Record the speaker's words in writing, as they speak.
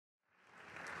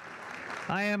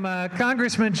I am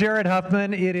Congressman Jared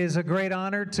Huffman. It is a great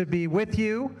honor to be with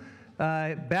you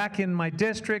back in my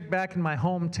district, back in my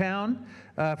hometown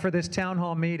for this town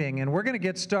hall meeting. And we're going to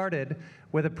get started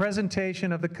with a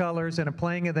presentation of the colors and a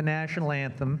playing of the national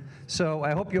anthem. So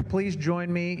I hope you'll please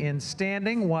join me in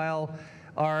standing while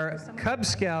our Cub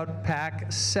Scout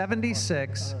Pack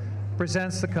 76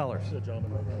 presents the colors.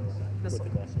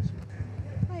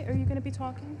 Hi, are you going to be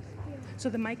talking? Yeah. So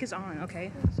the mic is on,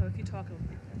 okay? So if you talk,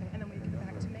 okay, and then we get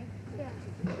back to me? Yeah.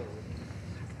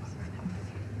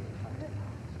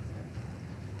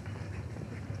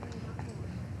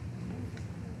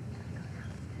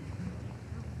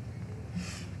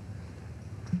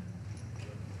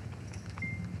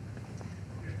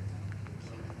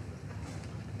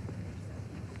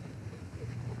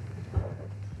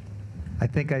 I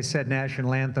think I said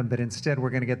national anthem, but instead we're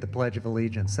going to get the Pledge of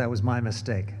Allegiance. That was my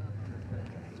mistake.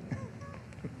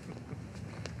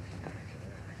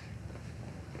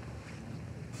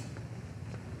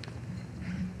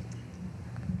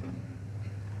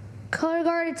 Color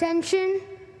guard attention.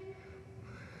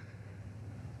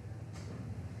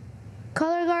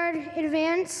 Color guard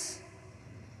advance.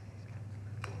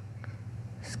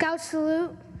 Scout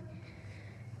salute.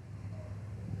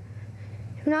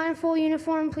 If you're not in full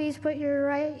uniform, please put your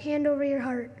right hand over your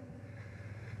heart.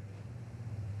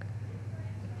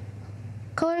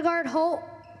 Color guard halt.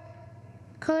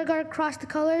 Color guard cross the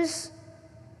colors.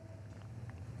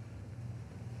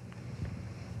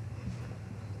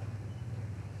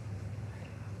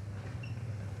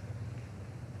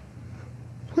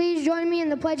 Please join me in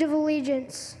the Pledge of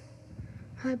Allegiance.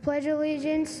 I pledge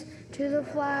allegiance to the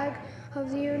flag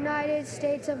of the United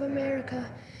States of America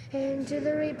and to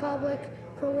the republic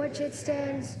for which it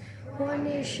stands, one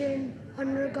nation,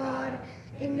 under God,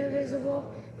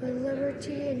 indivisible, with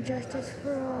liberty and justice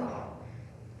for all.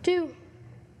 2.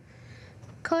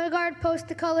 Color guard post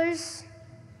the colors.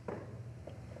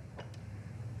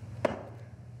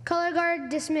 Color guard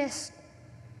dismissed.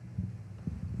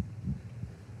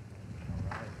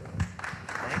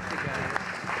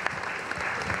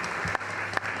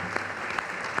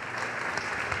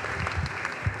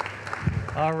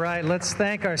 All right, let's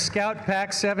thank our Scout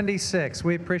Pack 76.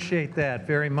 We appreciate that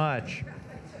very much.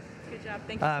 Good job,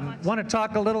 thank you so much. Want to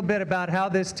talk a little bit about how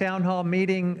this town hall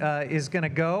meeting is going to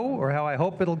go, or how I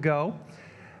hope it'll go.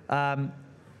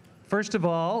 First of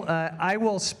all, I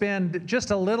will spend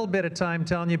just a little bit of time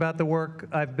telling you about the work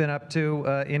I've been up to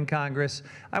in Congress.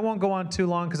 I won't go on too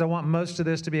long because I want most of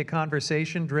this to be a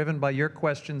conversation driven by your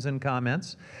questions and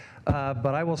comments.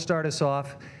 But I will start us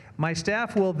off. My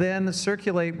staff will then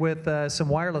circulate with some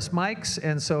wireless mics,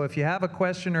 and so if you have a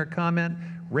question or comment,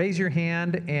 raise your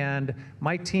hand, and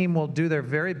my team will do their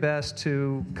very best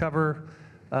to cover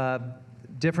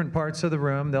different parts of the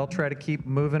room. They'll try to keep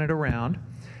moving it around.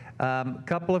 A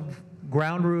couple of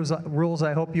ground rules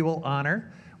I hope you will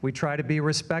honor. We try to be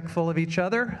respectful of each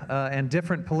other and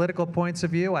different political points of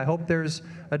view. I hope there's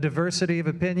a diversity of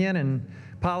opinion and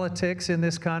politics in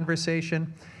this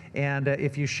conversation. And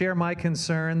if you share my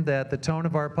concern that the tone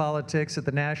of our politics at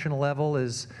the national level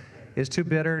is too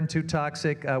bitter and too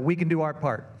toxic, we can do our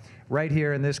part right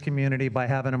here in this community by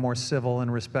having a more civil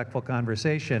and respectful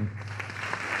conversation.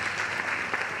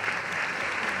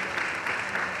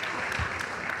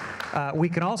 We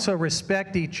can also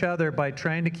respect each other by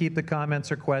trying to keep the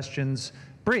comments or questions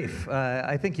brief.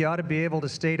 I think you ought to be able to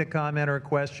state a comment or a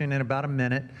question in about a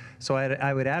minute, so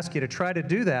I would ask you to try to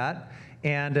do that.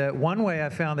 And one way I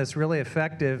found that's really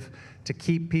effective to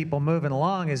keep people moving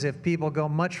along is if people go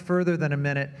much further than a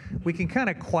minute, we can kind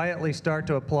of quietly start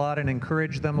to applaud and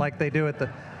encourage them like they do at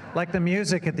like the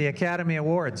music at the Academy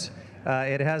Awards.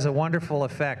 It has a wonderful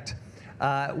effect.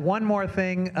 One more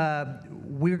thing,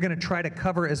 we're going to try to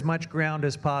cover as much ground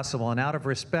as possible, and out of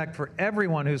respect for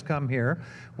everyone who's come here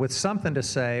with something to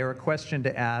say or a question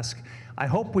to ask, I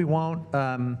hope we won't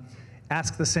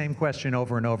ask the same question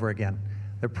over and over again.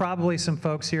 There are probably some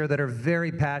folks here that are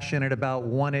very passionate about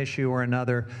one issue or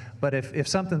another, but if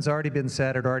something's already been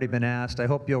said or already been asked, I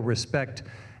hope you'll respect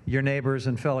your neighbors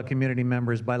and fellow community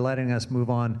members by letting us move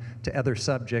on to other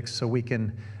subjects so we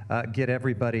can get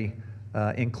everybody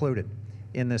included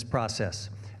in this process.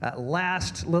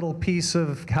 Last little piece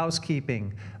of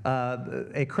housekeeping.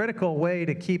 A critical way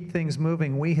to keep things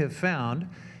moving we have found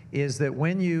is that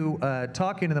when you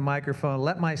talk into the microphone,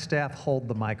 let my staff hold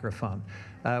the microphone.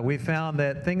 We found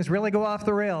that things really go off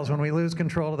the rails when we lose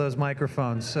control of those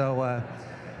microphones. So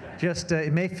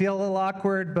it may feel a little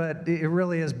awkward, but it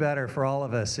really is better for all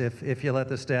of us if you let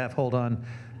the staff hold on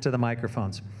to the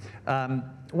microphones. I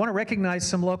want to recognize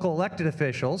some local elected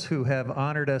officials who have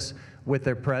honored us with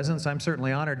their presence. I'm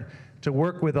certainly honored to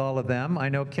work with all of them. I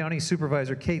know County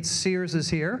Supervisor Kate Sears is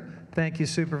here. Thank you,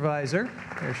 Supervisor.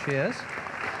 There she is.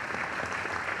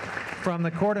 From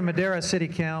the Corte Madera City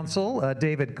Council,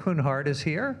 David Kunhardt is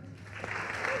here.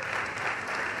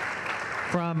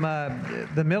 From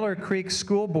the Miller Creek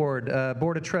School Board,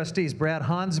 Board of Trustees, Brad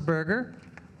Hansberger.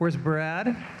 Where's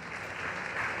Brad?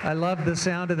 I love the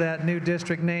sound of that new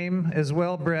district name as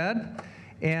well, Brad.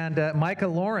 And Micah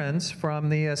Lawrence from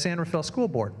the San Rafael School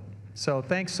Board. So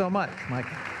thanks so much,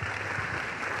 Micah.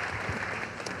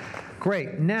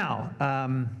 Great. Now,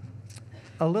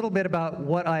 a little bit about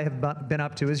what I have been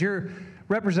up to. As your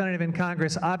representative in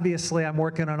Congress, obviously I'm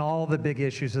working on all the big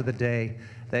issues of the day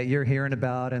that you're hearing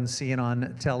about and seeing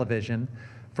on television,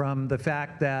 from the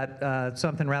fact that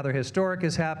something rather historic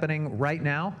is happening right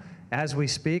now as we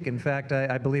speak. In fact,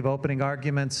 I believe opening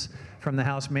arguments from the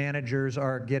House managers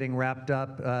are getting wrapped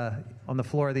up on the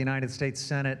floor of the United States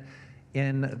Senate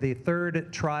in the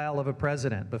third trial of a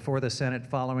president before the Senate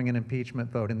following an impeachment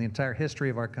vote in the entire history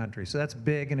of our country. So that's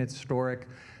big and it's historic.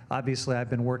 Obviously, I've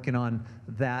been working on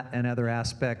that and other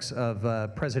aspects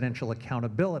of presidential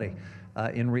accountability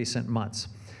in recent months.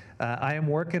 I am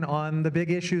working on the big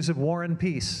issues of war and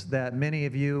peace that many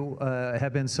of you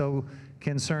have been so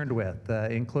concerned with,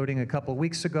 including a couple of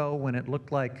weeks ago when it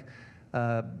looked like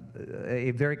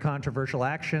a very controversial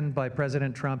action by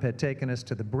President Trump had taken us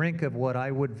to the brink of what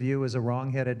I would view as a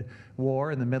wrong-headed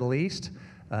war in the Middle East.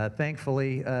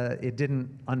 Thankfully, it didn't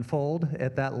unfold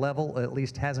at that level, at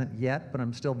least hasn't yet, but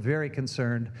I'm still very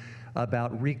concerned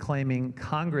about reclaiming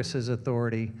Congress's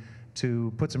authority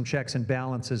to put some checks and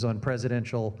balances on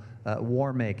presidential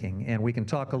war making. And we can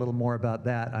talk a little more about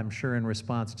that, I'm sure, in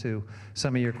response to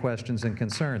some of your questions and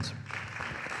concerns.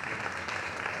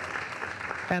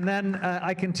 And then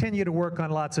I continue to work on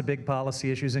lots of big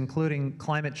policy issues, including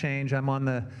climate change. I'm on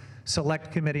the Select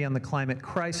Committee on the Climate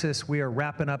Crisis. We are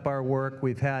wrapping up our work.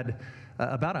 We've had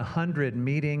about 100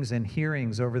 meetings and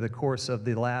hearings over the course of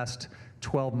the last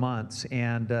 12 months.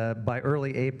 And by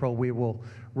early April, we will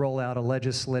roll out a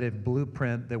legislative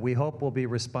blueprint that we hope will be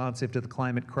responsive to the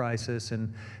climate crisis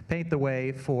and paint the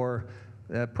way for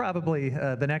probably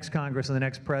the next Congress and the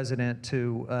next president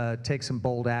to take some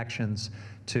bold actions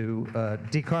to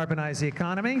decarbonize the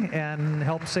economy and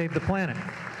help save the planet.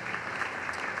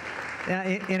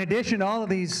 In addition to all of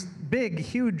these big,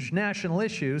 huge national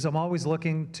issues, I'm always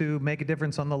looking to make a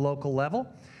difference on the local level.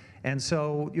 And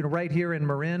so, right here in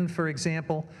Marin, for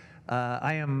example,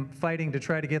 I am fighting to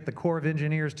try to get the Corps of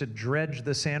Engineers to dredge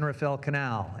the San Rafael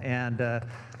Canal. And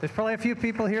there's probably a few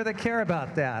people here that care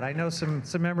about that. I know some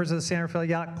members of the San Rafael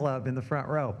Yacht Club in the front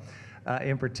row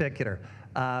in particular.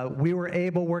 We were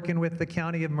able, working with the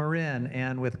County of Marin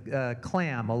and with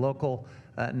CLAM, a local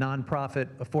nonprofit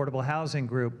affordable housing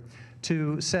group,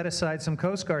 to set aside some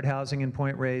Coast Guard housing in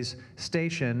Point Reyes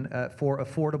Station for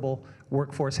affordable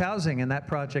workforce housing, and that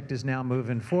project is now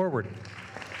moving forward.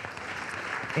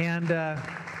 And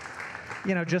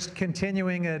just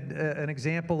continuing an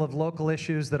example of local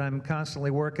issues that I'm constantly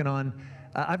working on,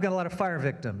 I've got a lot of fire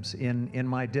victims in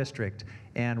my district,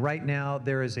 and right now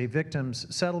there is a victims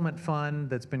settlement fund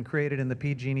that's been created in the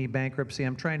PG&E bankruptcy.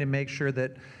 I'm trying to make sure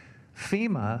that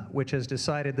FEMA, which has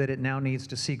decided that it now needs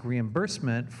to seek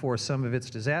reimbursement for some of its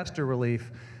disaster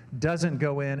relief, doesn't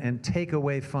go in and take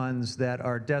away funds that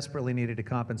are desperately needed to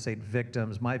compensate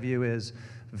victims. My view is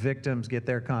victims get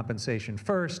their compensation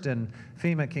first, and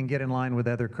FEMA can get in line with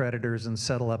other creditors and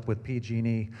settle up with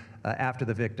PG&E after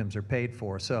the victims are paid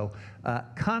for. So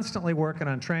constantly working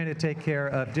on trying to take care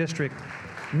of district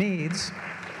needs.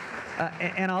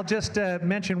 And I'll just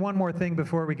mention one more thing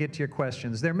before we get to your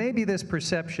questions. There may be this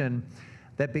perception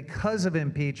that because of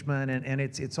impeachment, and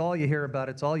it's all you hear about,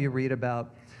 it's all you read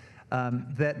about,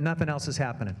 that nothing else is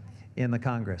happening in the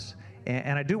Congress.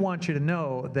 And I do want you to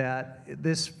know that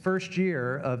this first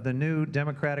year of the new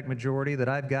Democratic majority that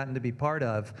I've gotten to be part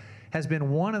of has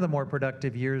been one of the more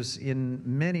productive years in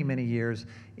many, many years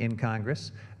in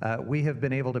Congress. We have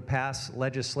been able to pass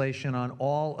legislation on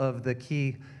all of the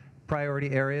key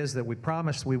priority areas that we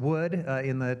promised we would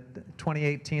in the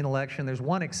 2018 election. There's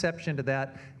one exception to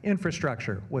that.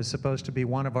 Infrastructure was supposed to be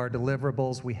one of our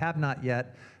deliverables. We have not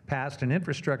yet passed an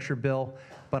infrastructure bill,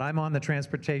 but I'm on the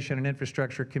Transportation and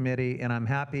Infrastructure Committee, and I'm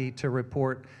happy to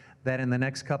report that in the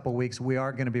next couple weeks we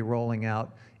are going to be rolling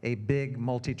out a big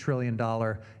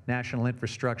multi-trillion-dollar national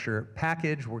infrastructure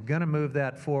package. We're going to move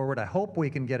that forward. I hope we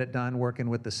can get it done working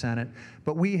with the Senate.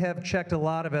 But we have checked a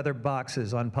lot of other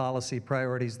boxes on policy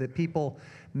priorities that people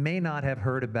may not have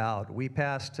heard about. We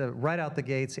passed right out the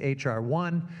gates H.R.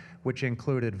 1, which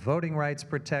included voting rights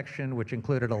protection, which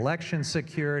included election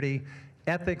security,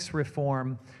 ethics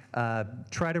reform,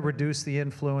 try to reduce the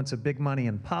influence of big money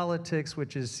in politics,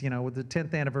 which is, with the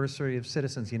 10th anniversary of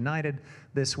Citizens United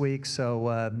this week,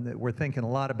 so we're thinking a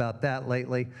lot about that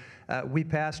lately. We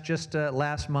passed just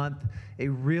last month a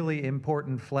really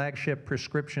important flagship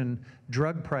prescription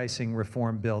drug pricing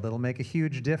reform bill that'll make a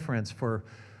huge difference for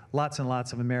lots and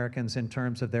lots of Americans in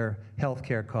terms of their health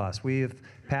care costs. We have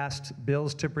passed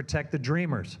bills to protect the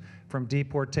dreamers from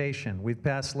deportation. We've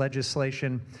passed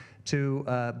legislation to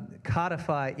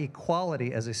codify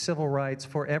equality as a civil rights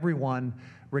for everyone,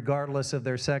 regardless of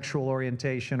their sexual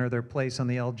orientation or their place on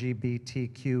the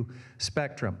LGBTQ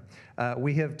spectrum.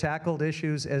 We have tackled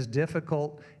issues as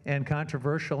difficult and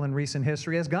controversial in recent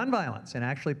history as gun violence, and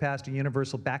actually passed a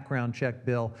universal background check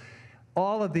bill.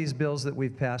 All of these bills that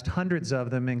we've passed, hundreds of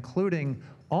them, including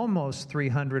almost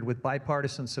 300 with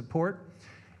bipartisan support,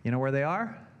 you know where they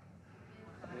are?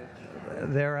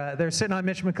 They're sitting on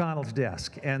Mitch McConnell's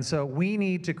desk. And so we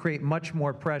need to create much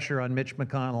more pressure on Mitch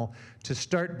McConnell to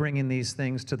start bringing these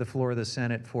things to the floor of the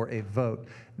Senate for a vote.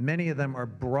 Many of them are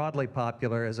broadly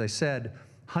popular. As I said,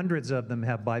 hundreds of them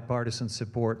have bipartisan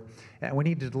support. And we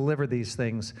need to deliver these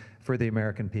things for the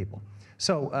American people.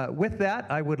 So with that,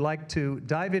 I would like to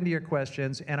dive into your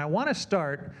questions. And I want to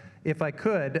start, if I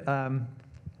could,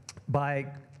 by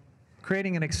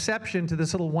creating an exception to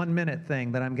this little 1-minute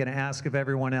thing that I'm going to ask of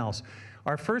everyone else.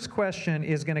 Our first question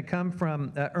is going to come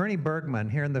from Ernie Bergman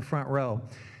here in the front row.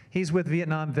 He's with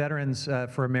Vietnam Veterans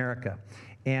for America.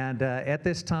 And at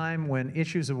this time, when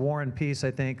issues of war and peace, I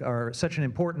think, are such an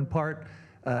important part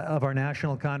of our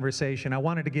national conversation, I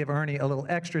wanted to give Ernie a little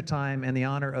extra time and the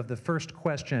honor of the first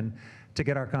question to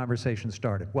get our conversation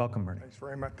started. Welcome, Ernie. Thanks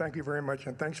very much. Thank you very much,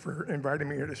 and thanks for inviting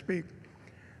me here to speak.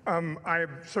 I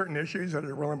have certain issues that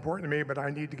are real important to me, but I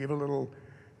need to give a little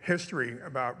history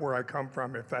about where I come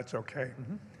from, if that's okay.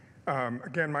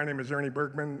 Again, my name is Ernie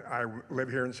Bergman. I live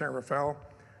here in San Rafael.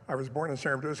 I was born in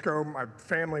San Francisco. My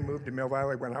family moved to Mill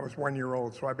Valley when I was 1 year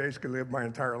old, so I basically lived my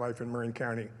entire life in Marin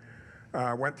County.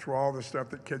 Went through all the stuff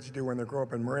that kids do when they grow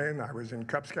up in Marin. I was in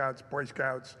Cub Scouts, Boy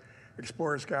Scouts,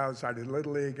 Explorer Scouts. I did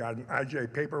Little League, got an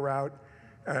IJ paper route.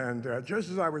 And just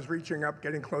as I was reaching up,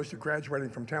 getting close to graduating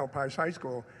from Tamalpais High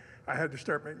School, I had to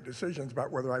start making decisions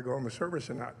about whether I go in the service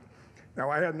or not. Now,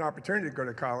 I had an opportunity to go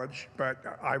to college, but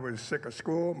I was sick of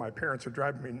school. My parents were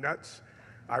driving me nuts.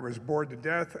 I was bored to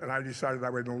death, and I decided I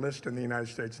would enlist in the United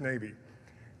States Navy.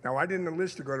 Now, I didn't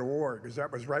enlist to go to war, because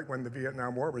that was right when the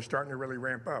Vietnam War was starting to really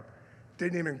ramp up.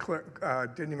 Didn't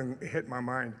even hit my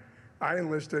mind. I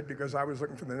enlisted because I was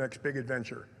looking for the next big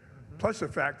adventure. Plus the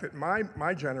fact that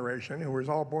my generation, who was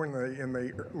all born in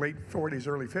the late 40s,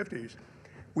 early 50s,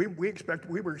 we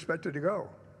were expected to go.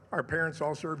 Our parents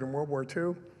all served in World War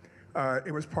II.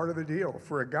 It was part of the deal.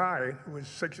 For a guy who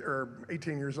was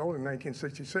 18 years old in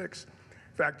 1966,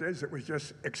 fact is, it was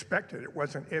just expected. It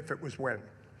wasn't if, it was when.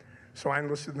 So I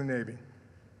enlisted in the Navy.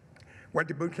 Went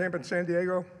to boot camp in San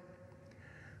Diego.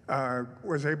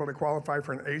 Was able to qualify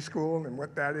for an A school, and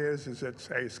what that is it's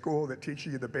a school that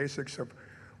teaches you the basics of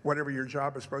whatever your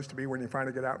job is supposed to be when you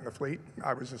finally get out in the fleet.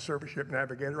 I was a surface ship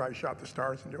navigator. I shot the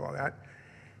stars and do all that.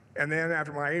 And then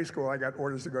after my A school, I got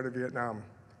orders to go to Vietnam.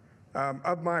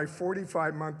 Of my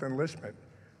 45-month enlistment,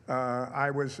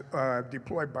 I was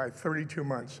deployed by 32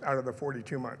 months out of the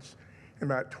 42 months. In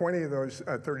about 20 of those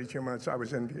 32 months, I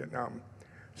was in Vietnam.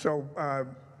 So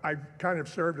I kind of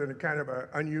served in a kind of an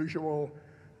unusual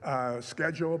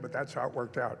schedule, but that's how it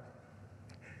worked out.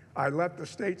 I left the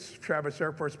States, Travis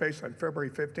Air Force Base on February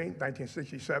 15,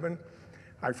 1967.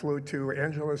 I flew to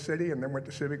Angeles City and then went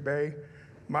to Civic Bay.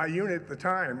 My unit at the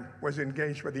time was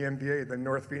engaged with the NVA, the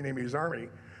North Vietnamese Army,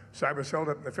 so I was held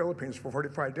up in the Philippines for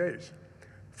 45 days.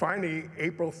 Finally,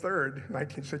 April 3rd,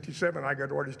 1967, I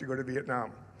got orders to go to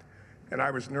Vietnam. And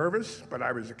I was nervous, but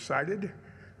I was excited.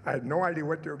 I had no idea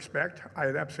what to expect. I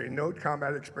had absolutely no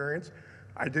combat experience.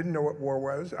 I didn't know what war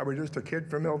was. I was just a kid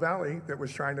from Mill Valley that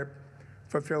was trying to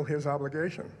fulfill his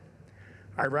obligation.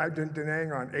 I arrived in Da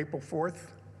Nang on April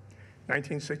 4th,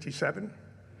 1967.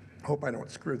 Hope I don't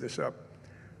screw this up.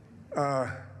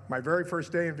 My very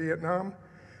first day in Vietnam,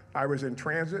 I was in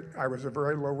transit. I was a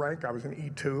very low rank. I was an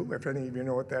E2, if any of you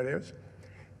know what that is.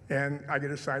 And I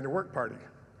get assigned a work party.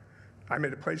 I'm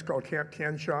at a place called Camp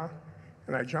Tien Cha,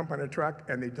 and I jump on a truck,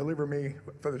 and they deliver me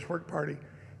for this work party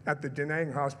at the Da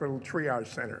Nang Hospital Triage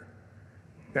Center.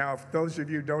 Now, if those of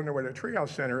you don't know what a triage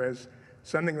center is,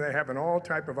 something they have in all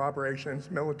type of operations,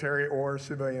 military or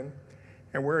civilian,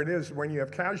 and where it is, when you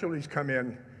have casualties come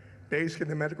in, basically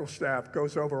the medical staff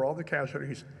goes over all the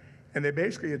casualties, and they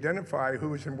basically identify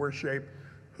who's in worse shape,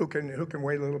 who can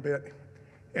wait a little bit.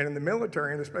 And in the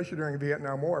military, and especially during the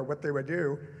Vietnam War, what they would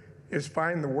do is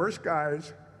find the worst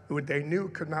guys who they knew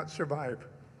could not survive.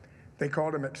 They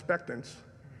called them expectants.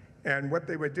 And what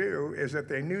they would do is if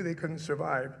they knew they couldn't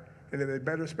survive and that they'd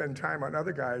better spend time on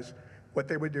other guys, what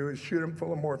they would do is shoot them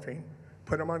full of morphine,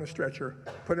 put them on a stretcher,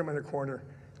 put them in a corner,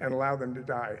 and allow them to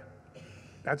die.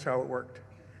 That's how it worked.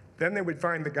 Then they would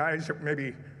find the guys that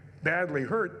maybe badly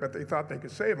hurt, but they thought they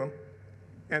could save them,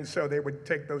 and so they would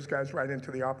take those guys right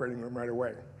into the operating room right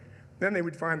away. Then they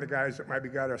would find the guys that maybe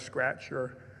got a scratch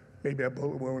or maybe a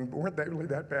bullet wound, but weren't really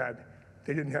that bad.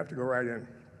 They didn't have to go right in.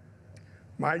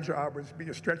 My job was to be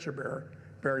a stretcher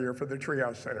barrier for the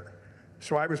triage center.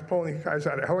 So I was pulling guys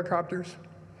out of helicopters.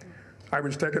 I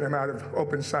was taking them out of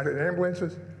open-sided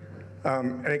ambulances.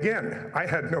 And again, I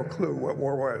had no clue what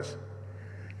war was.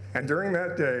 And during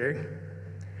that day,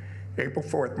 April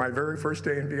 4th, my very first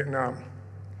day in Vietnam,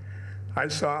 I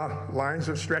saw lines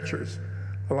of stretchers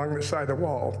along the side of the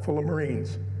wall full of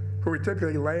Marines who were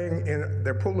typically laying in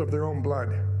the pool of their own blood.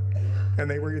 And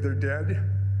they were either dead,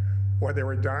 or they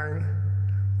were dying,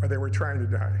 or they were trying to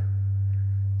die.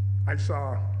 I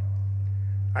saw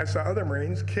other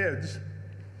Marines, kids,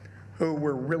 who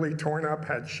were really torn up,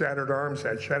 had shattered arms,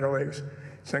 had shattered legs. In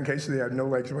some cases, they had no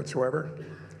legs whatsoever.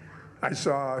 I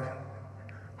saw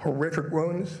horrific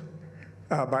wounds.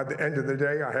 By the end of the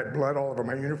day, I had blood all over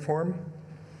my uniform,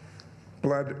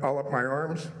 blood all up my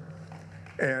arms.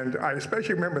 And I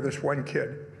especially remember this one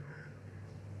kid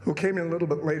who came in a little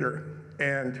bit later,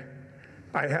 and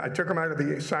I took him out of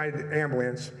the side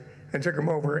ambulance and took him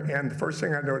over, and the first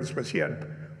thing I noticed was he had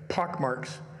pock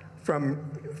marks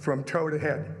from toe to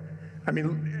head. I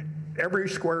mean, every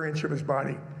square inch of his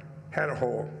body had a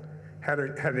hole, had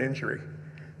an injury.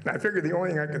 And I figured the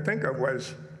only thing I could think of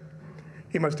was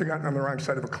he must have gotten on the wrong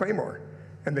side of a claymore,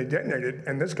 and they detonated,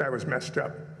 and this guy was messed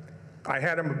up. I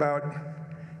had him about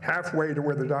halfway to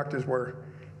where the doctors were,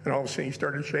 and all of a sudden he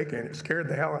started shaking. It scared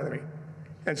the hell out of me.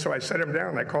 And so I set him down,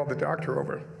 and I called the doctor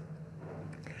over.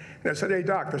 And I said, "Hey,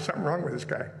 doc, there's something wrong with this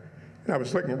guy." And I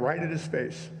was looking right at his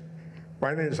face,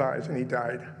 right in his eyes, and he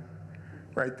died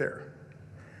right there.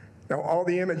 Now, all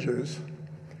the images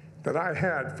that I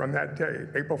had from that day,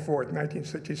 April 4th,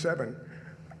 1967,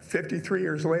 53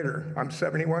 years later, I'm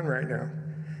 71 right now,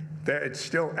 that it's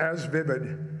still as vivid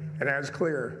and as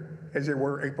clear as they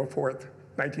were April 4th,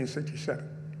 1967.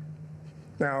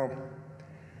 Now,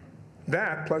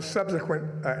 that plus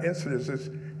subsequent incidences,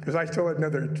 because I still had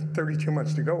another 32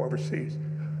 months to go overseas,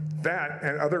 that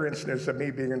and other incidents of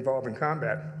me being involved in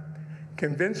combat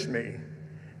convinced me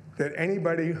that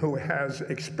anybody who has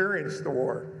experienced the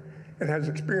war and has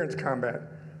experienced combat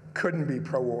couldn't be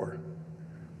pro-war,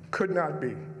 could not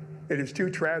be. It is too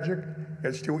tragic,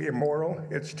 it's too immoral,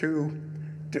 it's too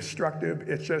destructive.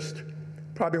 It's just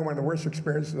probably one of the worst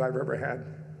experiences I've ever had.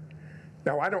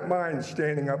 Now, I don't mind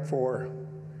standing up for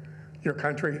your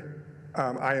country.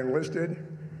 I enlisted.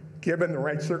 Given the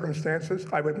right circumstances,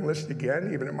 I would enlist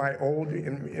again, even at my old,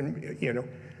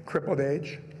 crippled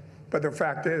age. But the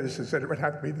fact is that it would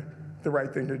have to be the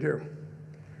right thing to do.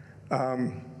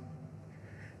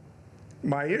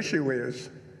 My issue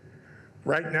is,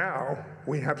 right now,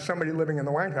 we have somebody living in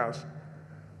the White House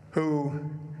who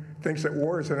thinks that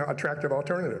war is an attractive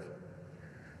alternative.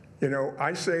 You know,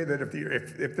 I say that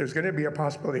if there's going to be a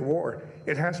possibility of war,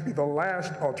 it has to be the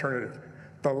last alternative,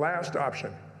 the last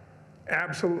option.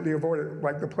 Absolutely avoid it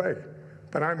like the plague.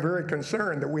 But I'm very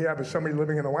concerned that we have somebody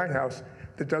living in the White House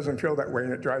that doesn't feel that way,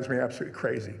 and it drives me absolutely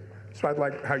crazy. So I'd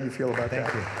like how you feel about that.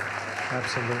 Thank you.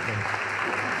 Absolutely.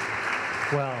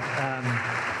 Well,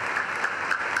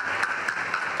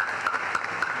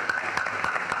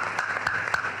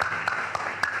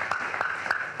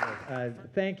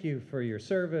 thank you for your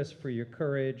service, for your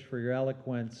courage, for your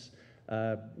eloquence.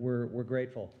 We're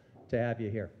grateful to have you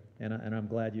here, and I'm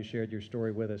glad you shared your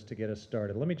story with us to get us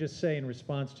started. Let me just say, in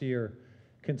response to your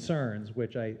concerns,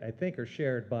 which I think are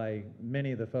shared by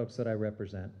many of the folks that I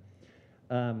represent,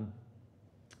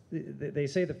 they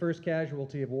say the first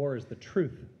casualty of war is the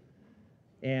truth.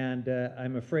 And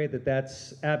I'm afraid that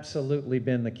that's absolutely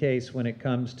been the case when it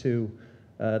comes to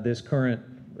this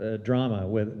current drama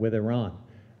with Iran.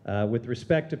 With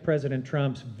respect to President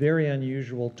Trump's very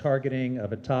unusual targeting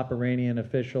of a top Iranian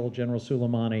official, General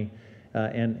Soleimani,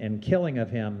 and killing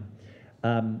of him,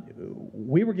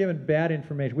 we were given bad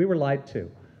information. We were lied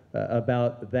to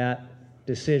about that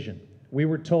decision. We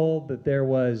were told that there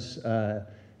was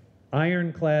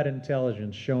ironclad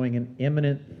intelligence showing an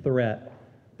imminent threat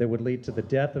that would lead to the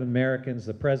death of Americans.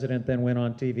 The president then went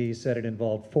on TV, said it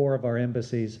involved 4 of our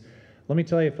embassies. Let me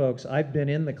tell you, folks, I've been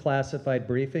in the classified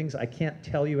briefings. I can't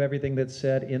tell you everything that's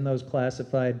said in those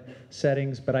classified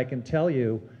settings, but I can tell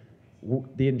you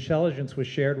The intelligence was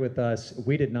shared with us.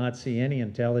 We did not see any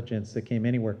intelligence that came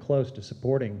anywhere close to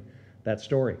supporting that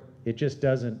story. It just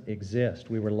doesn't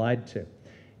exist. We were lied to.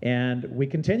 And we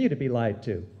continue to be lied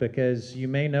to, because you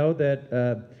may know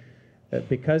that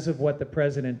because of what the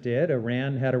president did,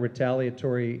 Iran had a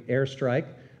retaliatory airstrike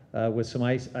with some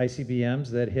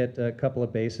ICBMs that hit a couple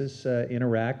of bases in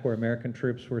Iraq where American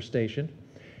troops were stationed.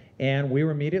 And we were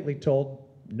immediately told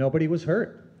nobody was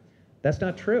hurt. That's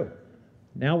not true.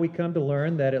 Now we come to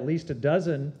learn that at least a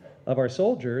dozen of our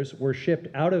soldiers were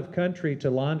shipped out of country to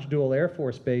Landstuhl Air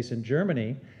Force Base in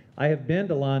Germany. I have been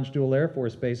to Landstuhl Air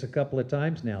Force Base a couple of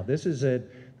times now. This is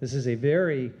a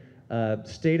very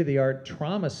state-of-the-art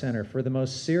trauma center for the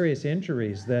most serious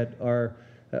injuries that our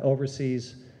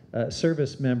overseas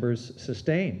service members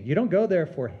sustain. You don't go there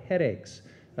for headaches,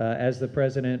 as the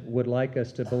president would like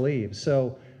us to believe.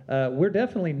 So we're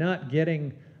definitely not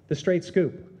getting the straight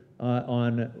scoop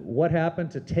on what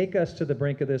happened to take us to the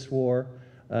brink of this war,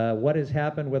 what has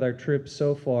happened with our troops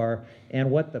so far, and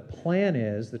what the plan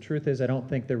is. The truth is, I don't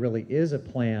think there really is a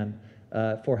plan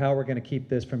for how we're going to keep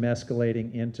this from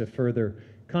escalating into further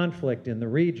conflict in the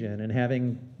region and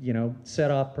having, set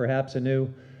off perhaps a new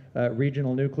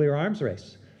regional nuclear arms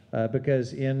race.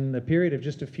 Because in the period of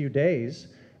just a few days,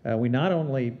 we not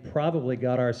only probably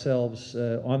got ourselves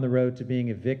on the road to being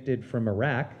evicted from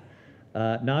Iraq,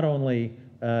 not only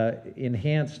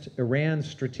enhanced Iran's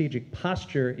strategic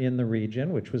posture in the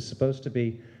region, which was supposed to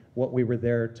be what we were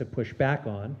there to push back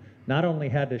on, not only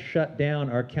had to shut down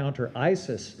our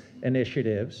counter-ISIS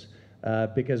initiatives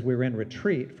because we were in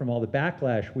retreat from all the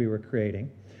backlash we were creating,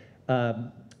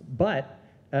 but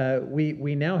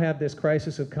we now have this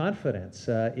crisis of confidence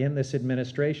in this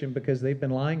administration because they've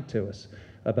been lying to us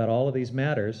about all of these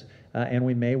matters, and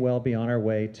we may well be on our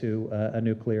way to a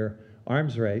nuclear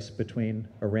arms race between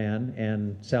Iran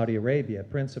and Saudi Arabia,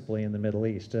 principally in the Middle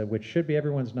East, which should be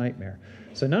everyone's nightmare.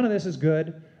 So none of this is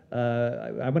good.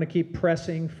 I'm going to keep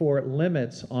pressing for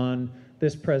limits on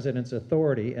this president's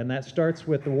authority, and that starts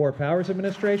with the War Powers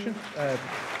Administration,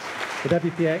 the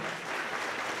WPA.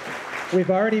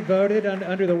 We've already voted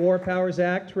under the War Powers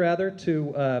Act, rather,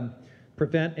 to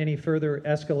prevent any further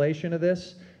escalation of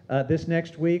this. This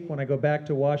next week, when I go back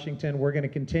to Washington, we're going to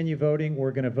continue voting.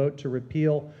 We're going to vote to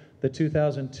repeal the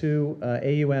 2002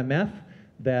 AUMF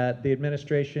that the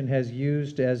administration has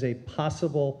used as a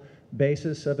possible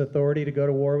basis of authority to go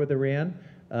to war with Iran.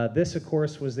 This, of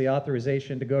course, was the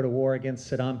authorization to go to war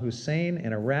against Saddam Hussein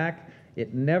in Iraq.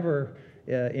 It never,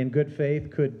 in good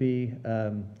faith, could be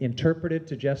interpreted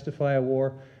to justify a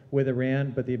war with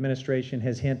Iran, but the administration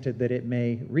has hinted that it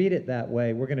may read it that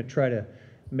way. We're going to try to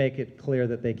make it clear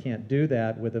that they can't do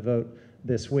that with a vote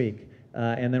this week.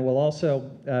 And then we'll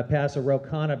also pass a Ro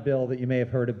Khanna bill that you may have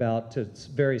heard about to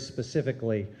very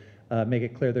specifically make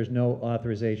it clear there's no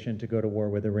authorization to go to war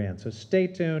with Iran. So stay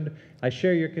tuned. I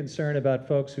share your concern about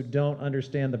folks who don't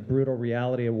understand the brutal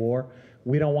reality of war.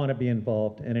 We don't want to be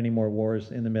involved in any more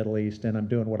wars in the Middle East, and I'm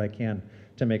doing what I can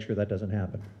to make sure that doesn't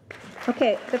happen.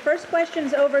 Okay, the first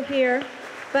question's over here,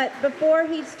 but before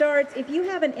he starts, if you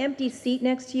have an empty seat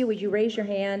next to you, would you raise your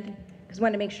hand? Because I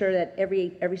want to make sure that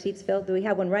every seat's filled. Do we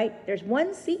have one right? There's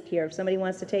one seat here if somebody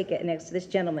wants to take it next to this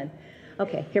gentleman.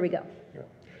 Okay, here we go.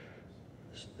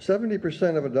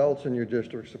 70% of adults in your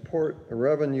district support a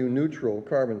revenue-neutral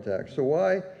carbon tax. So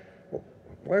why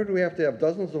do we have to have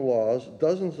dozens of laws,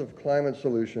 dozens of climate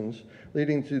solutions,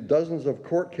 leading to dozens of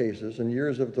court cases and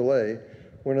years of delay,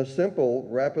 when a simple,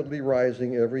 rapidly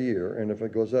rising every year, and if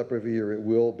it goes up every year, it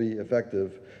will be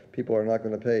effective. People are not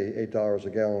going to pay $8 a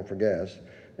gallon for gas.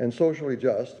 And socially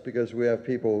just, because we have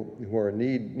people who are in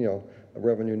need, a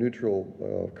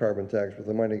revenue-neutral carbon tax, but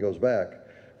the money goes back.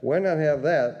 Why not have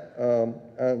that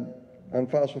on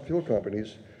fossil fuel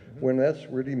companies when that's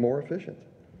really more efficient?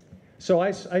 So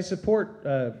I support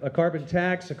a carbon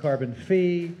tax, a carbon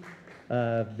fee,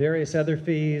 various other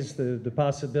fees, the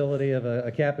possibility of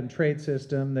a cap-and-trade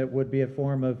system that would be a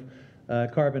form of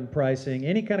carbon pricing.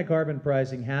 Any kind of carbon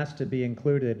pricing has to be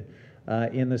included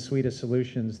in the suite of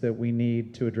solutions that we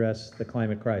need to address the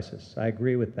climate crisis. I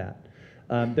agree with that.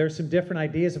 There's some different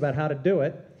ideas about how to do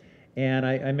it. And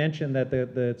I mentioned that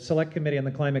the Select Committee on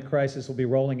the Climate Crisis will be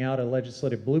rolling out a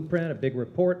legislative blueprint, a big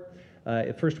report,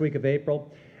 first week of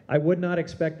April. I would not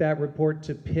expect that report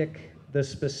to pick the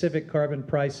specific carbon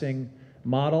pricing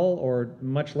model, or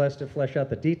much less to flesh out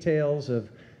the details of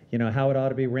how it ought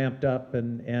to be ramped up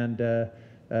and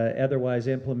otherwise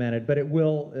implemented. But it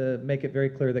will make it very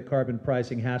clear that carbon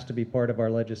pricing has to be part of our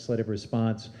legislative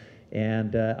response.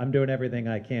 And I'm doing everything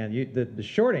I can. The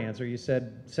short answer, you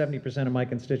said 70% of my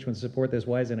constituents support this.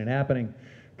 Why isn't it happening?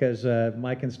 Because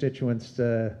my constituents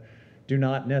do do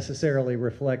not necessarily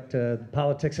reflect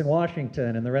politics in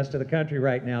Washington and the rest of the country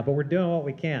right now, but we're doing what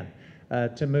we can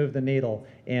to move the needle.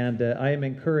 And I am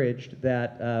encouraged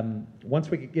that once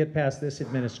we could get past this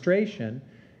administration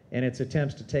and its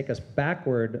attempts to take us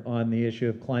backward on the issue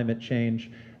of climate change,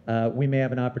 we may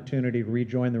have an opportunity to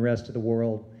rejoin the rest of the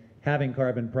world. Having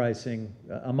carbon pricing,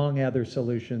 among other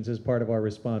solutions, as part of our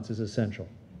response is essential.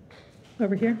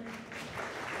 Over here.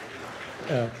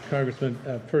 Congressman,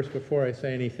 first, before I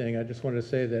say anything, I just wanted to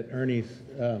say that Ernie's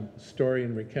story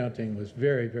and recounting was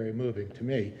very, very moving to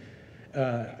me.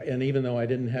 And even though I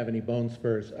didn't have any bone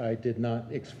spurs, I did not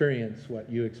experience what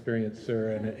you experienced,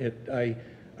 sir. And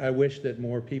I wish that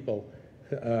more people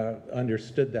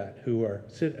understood that who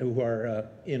are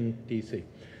in D.C.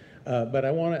 But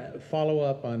I want to follow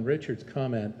up on Richard's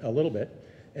comment a little bit,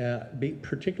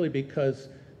 particularly because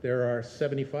there are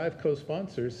 75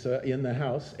 co-sponsors in the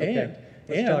House, Okay.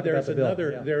 and there's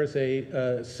another. There is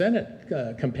a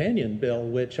Senate companion bill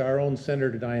which our own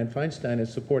Senator Dianne Feinstein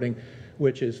is supporting,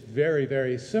 which is very,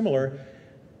 very similar,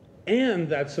 and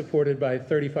that's supported by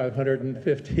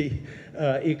 3,550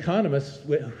 economists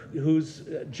whose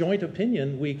joint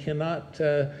opinion we cannot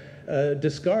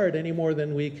discard any more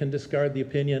than we can discard the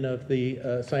opinion of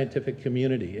the scientific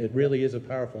community. It really is a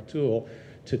powerful tool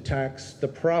to tax the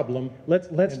problem.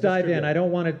 Let's dive in. I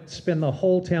don't want to spend the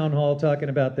whole town hall talking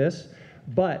about this,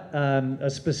 but a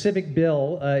specific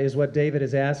bill is what David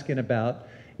is asking about.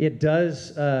 It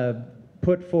does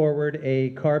put forward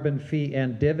a carbon fee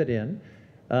and dividend.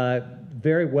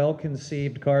 Very well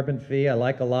conceived carbon fee. I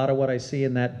like a lot of what I see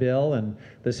in that bill, and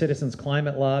the Citizens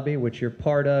Climate Lobby, which you're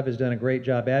part of, has done a great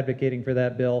job advocating for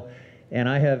that bill. And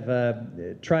I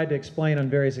have tried to explain on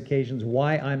various occasions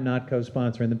why I'm not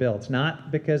co-sponsoring the bill. It's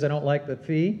not because I don't like the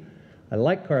fee. I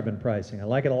like carbon pricing. I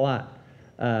like it a lot.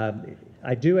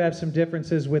 I do have some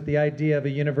differences with the idea of a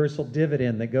universal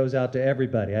dividend that goes out to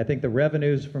everybody. I think the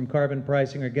revenues from carbon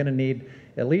pricing are going to need,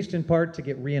 at least in part, to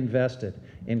get reinvested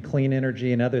in clean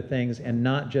energy and other things, and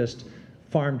not just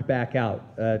farmed back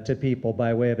out to people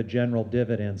by way of a general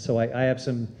dividend. So I have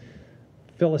some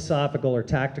philosophical or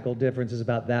tactical differences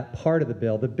about that part of the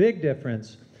bill. The big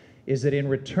difference is that in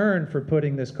return for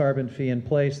putting this carbon fee in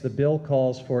place, the bill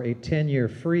calls for a 10-year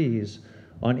freeze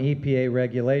on EPA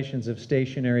regulations of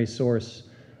stationary source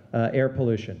air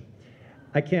pollution.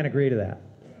 I can't agree to that.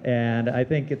 And I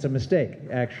think it's a mistake,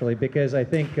 actually, because I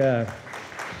think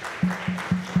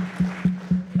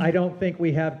I don't think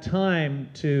we have time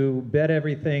to bet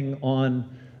everything on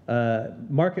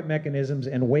market mechanisms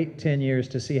and wait 10 years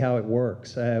to see how it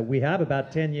works. We have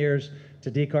about 10 years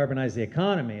to decarbonize the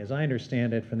economy, as I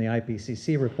understand it from the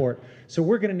IPCC report. So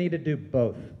we're going to need to do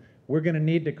both. We're going to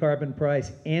need to carbon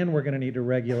price, and we're going to need to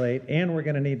regulate, and we're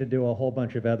going to need to do a whole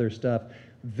bunch of other stuff.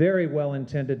 Very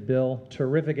well-intended bill,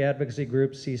 terrific advocacy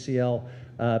group, CCL,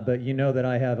 but you know that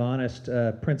I have honest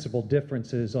principled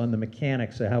differences on the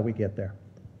mechanics of how we get there.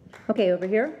 Okay, over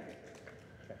here.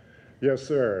 Yes,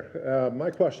 sir. My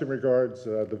question regards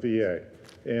the VA,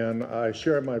 and I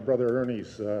share my brother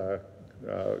Ernie's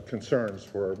concerns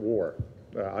for war.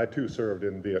 I too served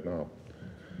in Vietnam,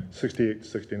 68 to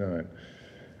 69.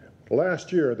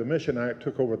 Last year, the Mission Act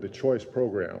took over the Choice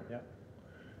Program. Yeah.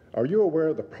 Are you aware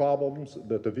of the problems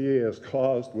that the VA has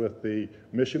caused with the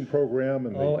Mission Program?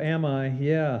 And Oh, am I?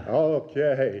 Yeah.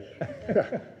 Okay.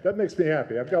 That makes me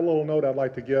happy. I've got a little note I'd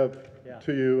like to give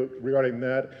to you regarding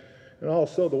that. And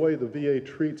also the way the VA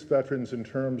treats veterans in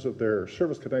terms of their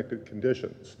service-connected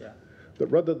conditions. Yeah. That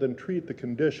rather than treat the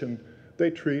condition, they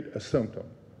treat a symptom.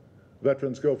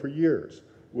 Veterans go for years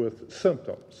with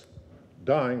symptoms,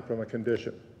 dying from a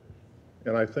condition.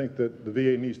 And I think that the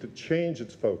VA needs to change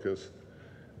its focus.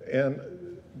 And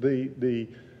the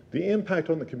impact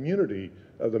on the community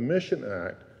of the Mission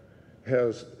Act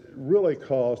has really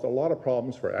caused a lot of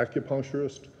problems for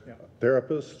acupuncturists,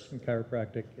 therapists. And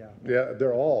chiropractic, Yeah,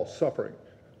 they're all suffering.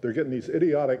 They're getting these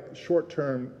idiotic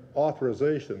short-term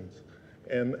authorizations,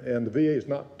 and the VA is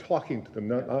not talking to them,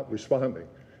 not responding.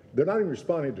 They're not even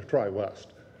responding to TriWest.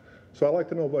 So I'd like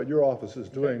to know what your office is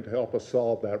doing to help us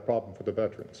solve that problem for the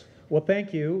veterans. Well,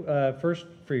 thank you first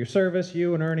for your service,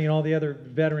 you and Ernie and all the other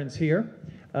veterans here,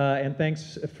 and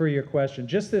thanks for your question.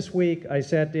 Just this week, I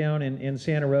sat down in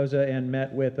Santa Rosa and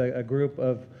met with a group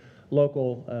of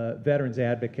local veterans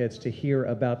advocates to hear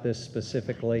about this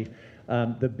specifically.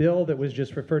 The bill that was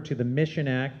just referred to, the Mission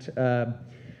Act,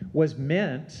 was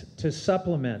meant to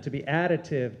supplement, to be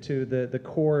additive to the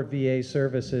core VA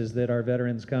services that our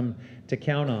veterans come to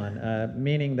count on,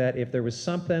 meaning that if there was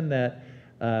something that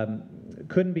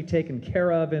couldn't be taken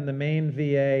care of in the main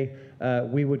VA,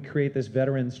 we would create this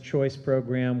Veterans Choice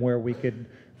Program where we could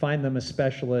find them a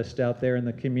specialist out there in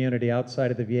the community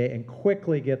outside of the VA and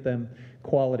quickly get them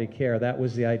quality care. That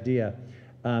was the idea.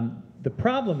 The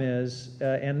problem is,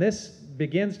 and this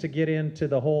begins to get into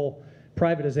the whole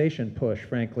privatization push,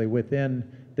 frankly,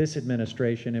 within this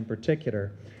administration in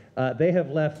particular. They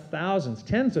have left thousands,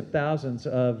 tens of thousands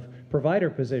of provider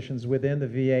positions within the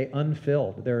VA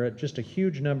unfilled. There are just a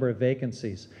huge number of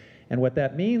vacancies. And what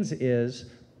that means is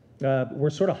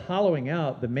we're sort of hollowing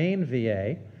out the main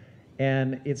VA,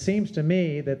 and it seems to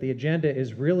me that the agenda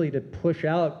is really to push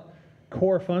out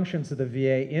core functions of the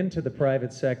VA into the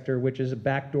private sector, which is a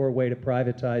backdoor way to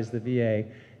privatize the VA,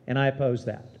 and I oppose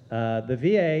that. The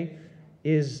VA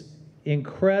is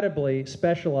incredibly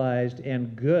specialized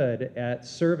and good at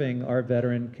serving our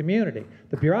veteran community.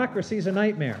 The bureaucracy is a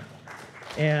nightmare,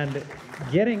 and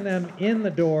getting them in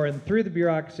the door and through the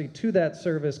bureaucracy to that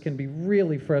service can be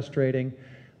really frustrating.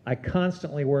 I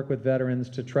constantly work with veterans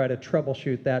to try to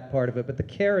troubleshoot that part of it, but the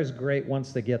care is great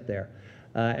once they get there.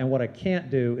 And what I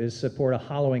can't do is support a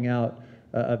hollowing out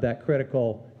of that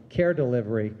critical care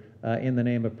delivery in the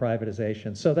name of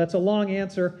privatization. So that's a long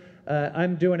answer.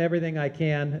 I'm doing everything I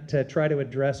can to try to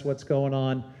address what's going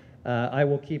on. I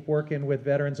will keep working with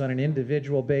veterans on an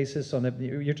individual basis.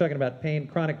 You're talking about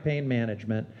chronic pain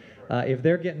management. If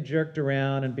they're getting jerked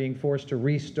around and being forced to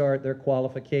restart their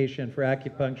qualification for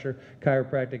acupuncture,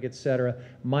 chiropractic, et cetera,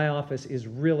 my office is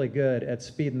really good at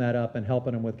speeding that up and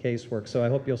helping them with casework. So I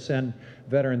hope you'll send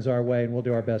veterans our way, and we'll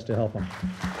do our best to help them.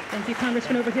 Thank you.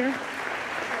 Congressman over here.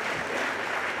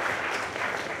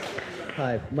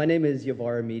 Hi, my name is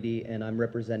Yavar Amidi, and I'm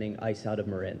representing ICE out of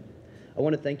Marin. I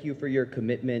want to thank you for your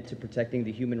commitment to protecting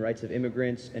the human rights of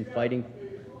immigrants and fighting...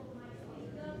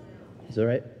 Is that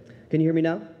right? Can you hear me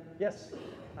now? Yes.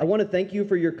 I want to thank you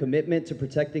for your commitment to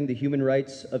protecting the human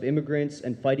rights of immigrants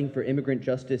and fighting for immigrant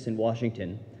justice in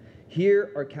Washington.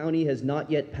 Here, our county has not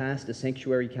yet passed a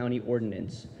sanctuary county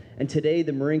ordinance, and today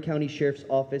the Marin County Sheriff's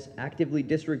Office actively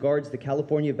disregards the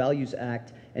California Values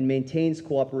Act and maintains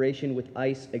cooperation with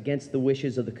ICE against the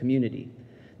wishes of the community.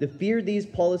 The fear these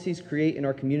policies create in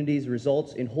our communities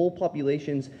results in whole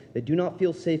populations that do not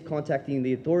feel safe contacting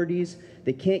the authorities,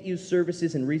 they can't use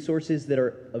services and resources that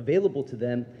are available to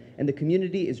them, and the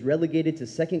community is relegated to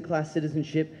second-class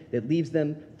citizenship that leaves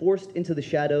them forced into the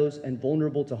shadows and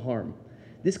vulnerable to harm.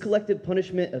 This collective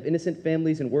punishment of innocent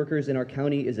families and workers in our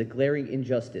county is a glaring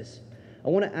injustice. I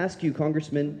want to ask you,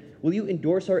 Congressman, will you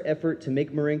endorse our effort to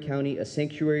make Marin County a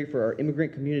sanctuary for our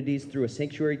immigrant communities through a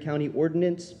sanctuary county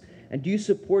ordinance? And do you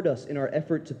support us in our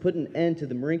effort to put an end to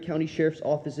the Marin County Sheriff's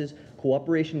Office's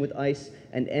cooperation with ICE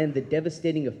and end the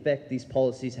devastating effect these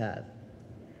policies have?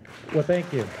 Well,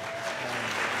 thank you.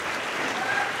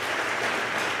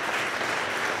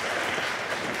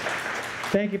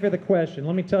 Thank you for the question.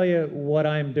 Let me tell you what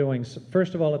I'm doing.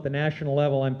 First of all, at the national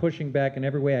level, I'm pushing back in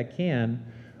every way I can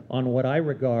on what I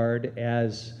regard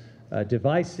as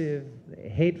divisive,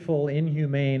 hateful,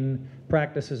 inhumane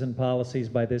practices and policies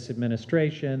by this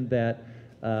administration that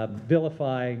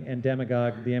vilify and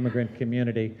demagogue the immigrant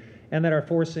community, and that are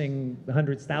forcing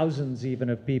hundreds, thousands even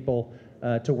of people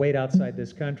to wait outside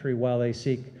this country while they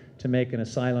seek to make an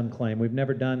asylum claim. We've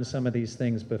never done some of these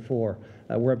things before.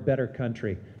 We're a better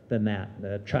country than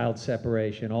that. Child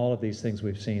separation, all of these things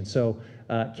we've seen. So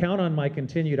count on my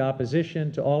continued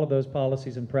opposition to all of those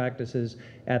policies and practices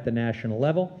at the national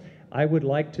level. I would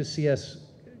like to see us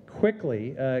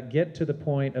quickly get to the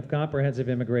point of comprehensive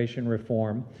immigration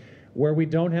reform where we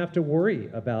don't have to worry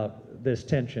about this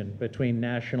tension between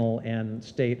national and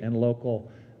state and local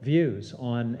views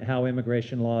on how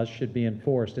immigration laws should be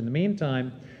enforced. In the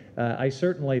meantime, I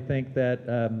certainly think that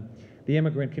the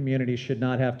immigrant community should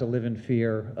not have to live in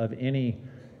fear of any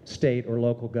state or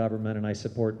local government, and I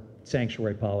support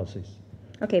sanctuary policies.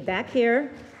 Okay, back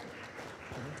here.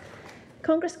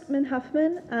 Congressman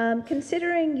Huffman,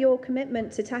 considering your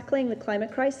commitment to tackling the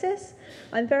climate crisis,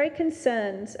 I'm very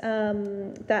concerned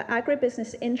that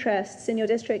agribusiness interests in your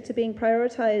district are being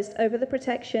prioritized over the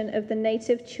protection of the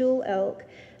native tule elk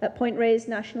at Point Reyes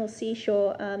National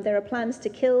Seashore. There are plans to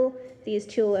kill these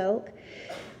tule elk.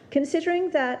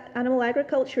 Considering that animal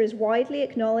agriculture is widely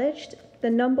acknowledged the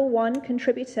 #1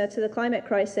 contributor to the climate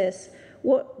crisis,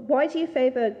 why do you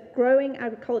favor growing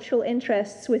agricultural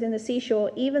interests within the seashore,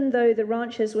 even though the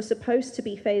ranchers were supposed to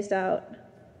be phased out?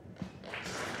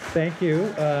 Thank you.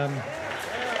 All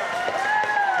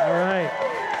right.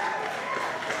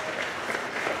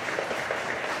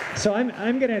 So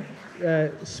I'm going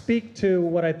to speak to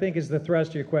what I think is the thrust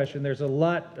of your question. There's a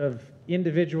lot of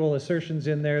individual assertions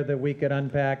in there that we could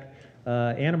unpack.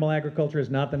 Animal agriculture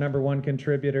is not the #1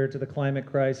 contributor to the climate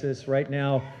crisis right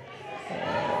now.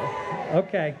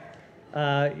 Okay.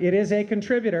 It is a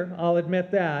contributor, I'll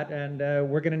admit that, and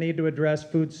we're going to need to address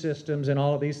food systems and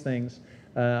all of these things.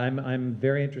 I'm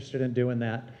very interested in doing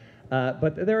that.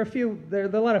 But there are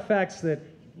a lot of facts that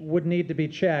would need to be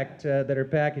checked that are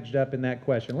packaged up in that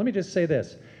question. Let me just say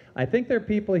this. I think there are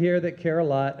people here that care a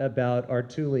lot about our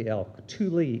Tule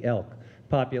elk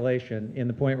population in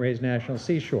the Point Reyes National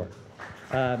Seashore.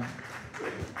 I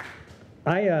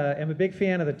am a big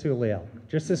fan of the Tule elk.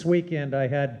 Just this weekend, I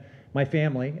had my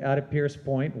family out at Pierce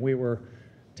Point. We were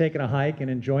taking a hike and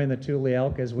enjoying the Tule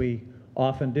elk as we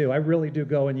often do. I really do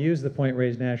go and use the Point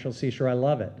Reyes National Seashore. I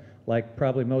love it, like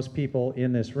probably most people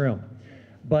in this room.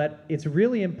 But it's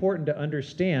really important to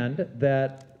understand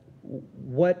that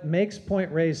what makes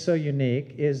Point Reyes so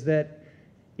unique is that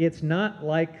it's not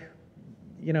like,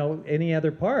 you know, any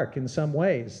other park in some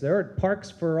ways. There are parks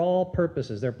for all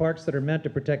purposes. There are parks that are meant to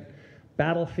protect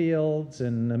battlefields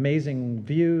and amazing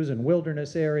views and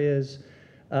wilderness areas.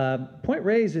 Point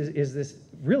Reyes is this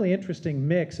really interesting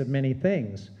mix of many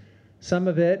things. Some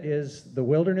of it is the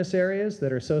wilderness areas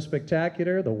that are so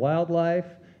spectacular, the wildlife,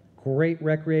 great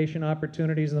recreation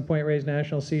opportunities in the Point Reyes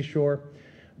National Seashore.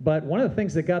 But one of the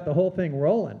things that got the whole thing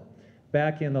rolling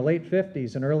back in the late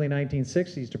 50s and early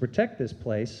 1960s to protect this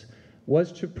place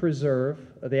was to preserve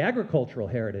the agricultural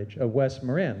heritage of West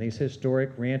Marin, these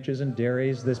historic ranches and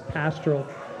dairies, this pastoral.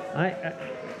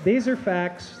 These are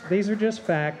facts. These are just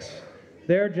facts.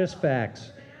 They're just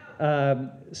facts.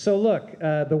 So look,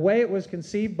 the way it was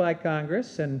conceived by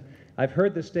Congress, and I've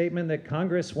heard the statement that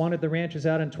Congress wanted the ranches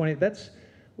out in 20,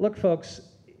 look folks,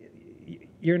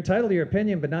 you're entitled to your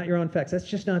opinion, but not your own facts. That's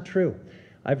just not true.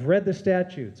 I've read the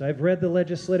statutes. I've read the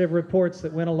legislative reports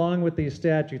that went along with these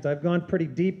statutes. I've gone pretty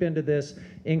deep into this,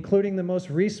 including the most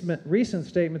recent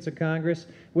statements of Congress,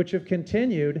 which have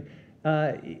continued.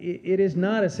 It is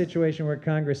not a situation where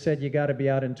Congress said you got to be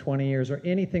out in 20 years or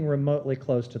anything remotely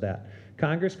close to that.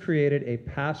 Congress created a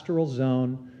pastoral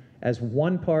zone as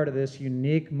one part of this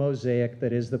unique mosaic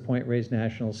that is the Point Reyes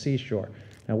National Seashore.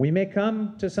 Now, we may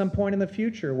come to some point in the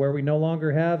future where we no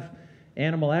longer have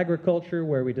animal agriculture,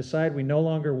 where we decide we no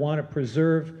longer want to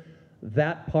preserve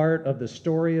that part of the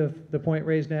story of the Point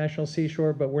Reyes National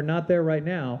Seashore, but we're not there right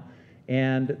now.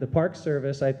 And the Park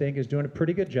Service, I think, is doing a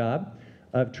pretty good job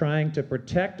of trying to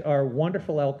protect our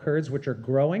wonderful elk herds, which are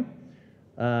growing.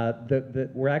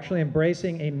 We're actually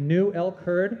embracing a new elk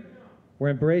herd. We're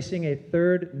embracing a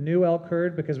third new elk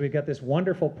herd because we've got this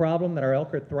wonderful problem that our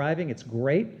elk are thriving. It's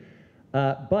great.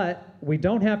 But we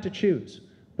don't have to choose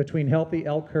between healthy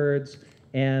elk herds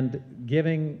and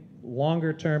giving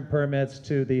longer-term permits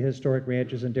to the historic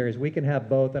ranches and dairies. We can have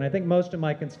both, and I think most of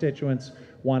my constituents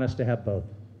want us to have both.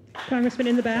 Congressman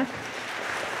in the back.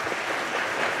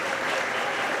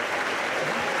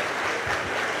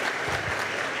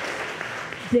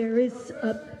 There is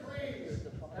a...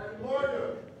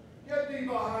 Get thee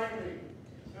behind me.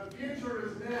 The future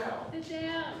is now.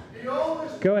 The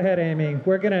oldest... Go ahead, Amy.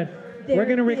 We're gonna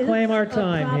reclaim our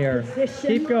time here.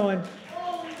 Keep going.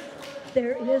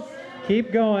 There is...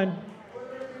 Keep going.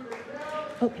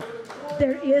 Okay.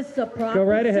 There is a proposition Go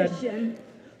right ahead.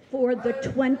 For the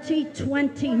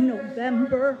 2020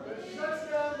 November...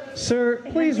 Sir,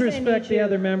 please respect the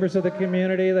other members of the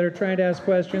community that are trying to ask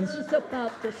questions. This is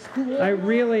about the school. I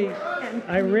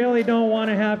really don't want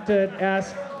to have to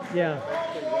ask. Yeah.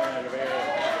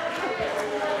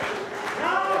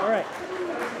 All right.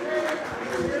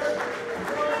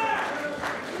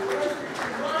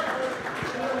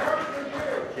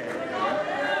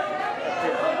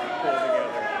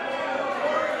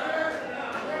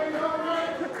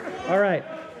 All right.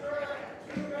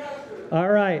 All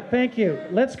right, thank you.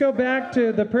 Let's go back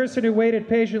to the person who waited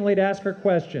patiently to ask her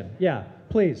question. Yeah,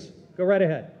 please, go right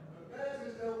ahead.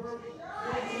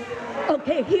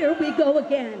 Okay, here we go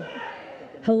again.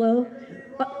 Hello?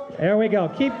 There we go.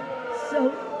 Keep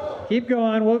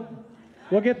going.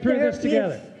 We'll get through this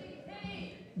together.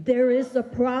 There is a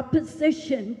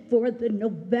proposition for the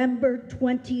November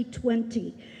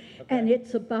 2020. And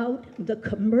it's about the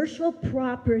commercial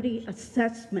property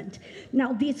assessment.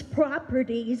 Now, these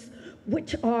properties,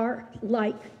 which are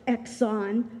like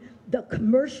Exxon, the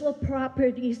commercial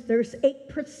properties, there's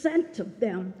 8% of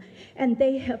them, and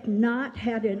they have not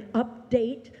had an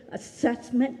update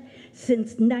assessment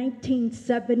since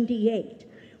 1978.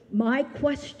 My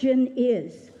question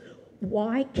is,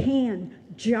 why can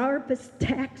Jarvis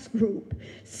Tax Group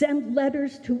send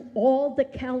letters to all the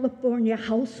California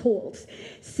households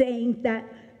saying that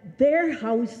their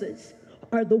houses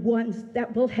are the ones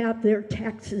that will have their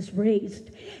taxes raised,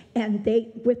 and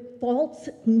they, with false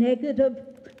negative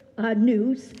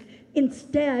news,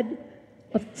 instead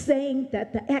of saying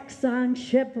that the Exxon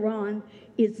Chevron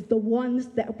is the ones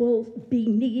that will be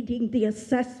needing the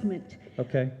assessment.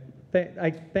 Okay.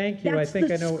 I thank you. That's I think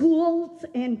the I know. schools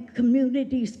and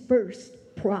communities first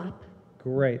prop.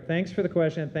 Great. Thanks for the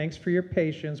question. Thanks for your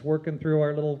patience working through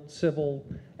our little civil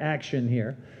action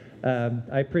here.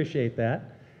 I appreciate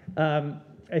that.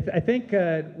 I think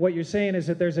what you're saying is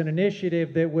that there's an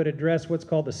initiative that would address what's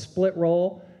called the split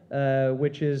roll,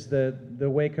 which is the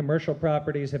way commercial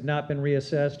properties have not been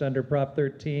reassessed under Prop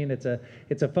 13. It's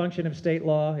a function of state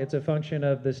law. It's a function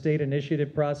of the state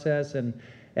initiative process. And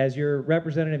as your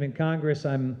representative in Congress,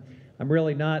 I'm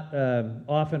really not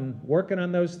often working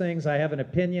on those things. I have an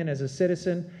opinion as a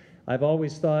citizen. I've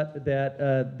always thought that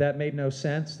that made no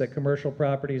sense, that commercial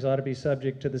properties ought to be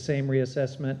subject to the same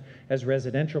reassessment as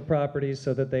residential properties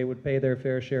so that they would pay their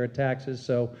fair share of taxes.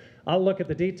 So I'll look at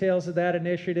the details of that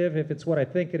initiative. If it's what I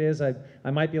think it is, I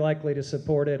might be likely to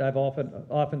support it. I've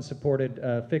often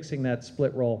supported fixing that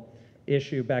split roll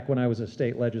issue back when I was a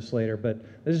state legislator.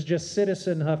 But this is just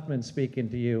Citizen Huffman speaking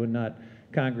to you and not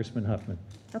Congressman Huffman.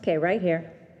 Okay, right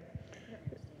here.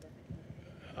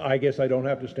 I guess I don't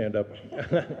have to stand up.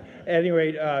 At any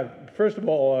rate, first of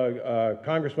all,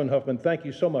 Congressman Huffman, thank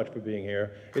you so much for being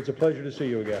here. It's a pleasure to see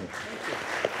you again.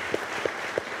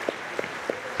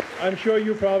 I'm sure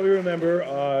you probably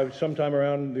remember sometime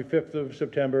around the 5th of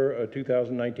September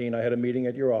 2019, I had a meeting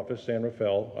at your office, San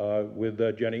Rafael, with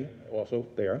Jenny, also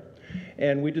there.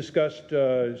 And we discussed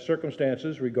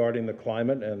circumstances regarding the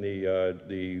climate and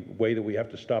the way that we have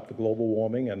to stop the global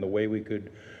warming and the way we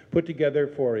could put together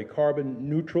for a carbon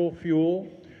neutral fuel,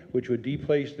 which would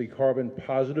displace the carbon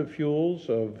positive fuels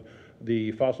of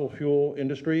the fossil fuel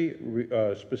industry.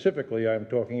 Specifically, I'm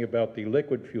talking about the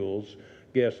liquid fuels,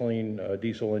 gasoline,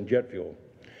 diesel, and jet fuel.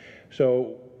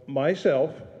 So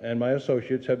myself and my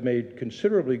associates have made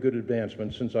considerably good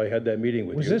advancements since I had that meeting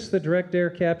with you. Was this the direct air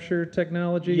capture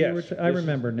technology? Yes. I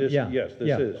remember. Yes,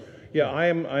 this is. Yeah,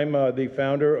 I'm the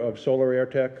founder of Solar Air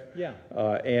Tech. Yeah.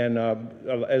 And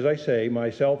as I say,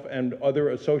 myself and other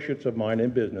associates of mine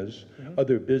in business,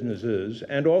 other businesses,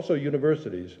 and also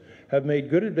universities have made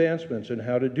good advancements in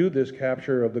how to do this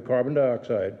capture of the carbon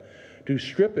dioxide, to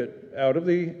strip it out of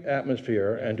the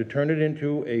atmosphere and to turn it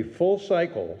into a full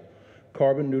cycle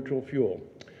carbon neutral fuel.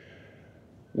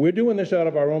 We're doing this out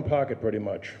of our own pocket pretty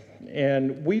much.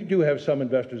 And we do have some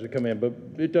investors that come in, but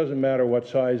it doesn't matter what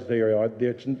size they are.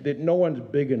 No one's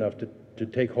big enough to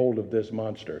take hold of this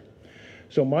monster.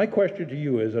 So my question to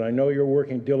you is, and I know you're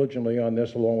working diligently on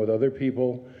this along with other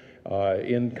people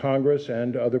in Congress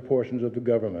and other portions of the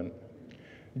government,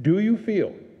 do you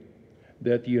feel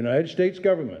that the United States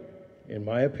government, in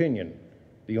my opinion,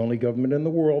 the only government in the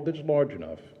world that's large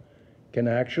enough, can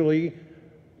actually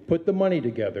put the money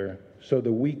together so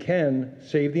that we can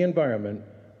save the environment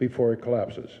before it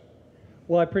collapses?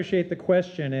 Well, I appreciate the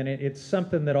question, and it's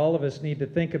something that all of us need to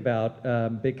think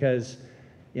about because,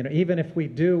 you know, even if we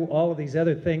do all of these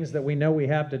other things that we know we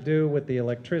have to do with the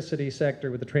electricity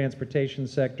sector, with the transportation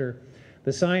sector,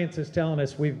 the science is telling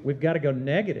us we've got to go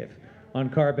negative on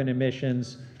carbon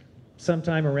emissions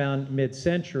sometime around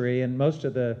mid-century, and most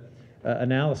of the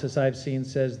analysis I've seen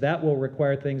says that will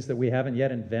require things that we haven't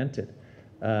yet invented.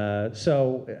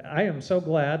 So I am so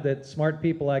glad that smart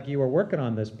people like you are working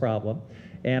on this problem,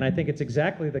 and I think it's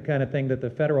exactly the kind of thing that the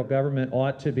federal government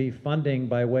ought to be funding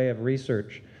by way of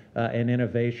research and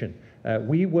innovation.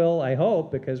 We will, I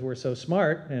hope, because we're so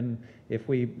smart, and if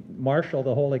we marshal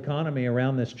the whole economy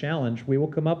around this challenge, we will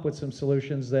come up with some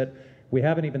solutions that we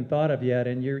haven't even thought of yet,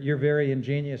 and your very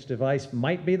ingenious device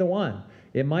might be the one.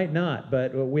 It might not,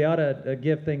 but we ought to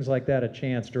give things like that a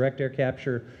chance. Direct air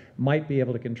capture might be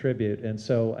able to contribute, and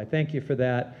so I thank you for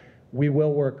that. We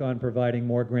will work on providing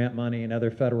more grant money and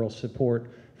other federal support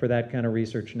for that kind of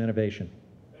research and innovation.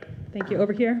 Thank you.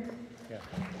 Over here. Yeah.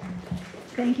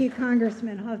 Thank you,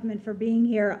 Congressman Huffman, for being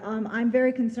here. I'm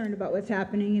very concerned about what's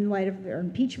happening in light of their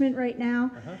impeachment right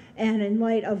now, and in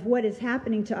light of what is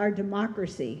happening to our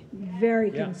democracy.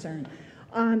 Very concerned.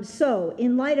 So,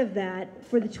 in light of that,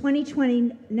 for the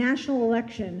 2020 national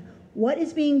election, what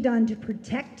is being done to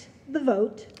protect the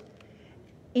vote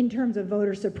in terms of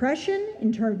voter suppression,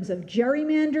 in terms of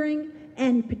gerrymandering,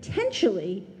 and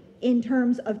potentially in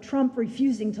terms of Trump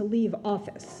refusing to leave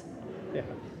office? Yeah.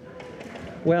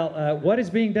 Well, what is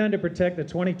being done to protect the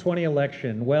 2020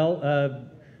 election? Well,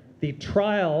 the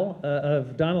trial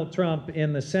of Donald Trump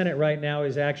in the Senate right now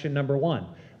is action number one.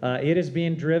 It is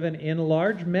being driven in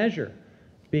large measure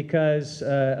because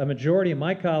a majority of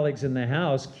my colleagues in the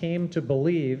House came to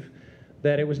believe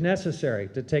that it was necessary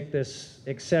to take this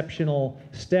exceptional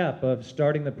step of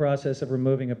starting the process of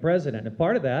removing a president. And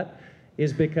part of that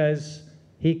is because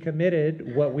he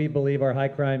committed what we believe are high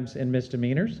crimes and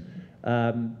misdemeanors.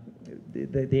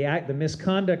 the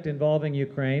misconduct involving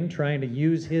Ukraine, trying to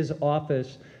use his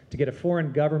office to get a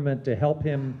foreign government to help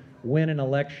him win an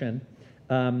election,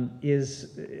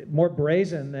 is more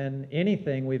brazen than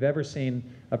anything we've ever seen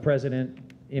a president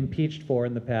impeached for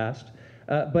in the past.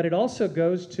 But it also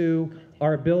goes to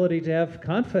our ability to have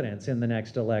confidence in the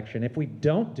next election. If we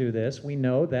don't do this, we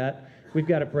know that we've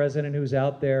got a president who's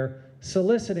out there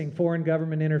soliciting foreign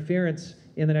government interference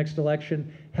in the next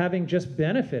election, having just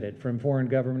benefited from foreign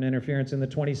government interference in the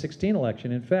 2016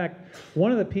 election. In fact,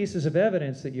 one of the pieces of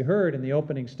evidence that you heard in the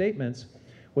opening statements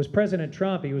was President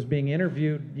Trump. He was being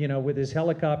interviewed, with his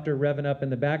helicopter revving up in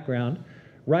the background,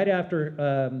 right after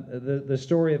the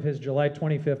story of his July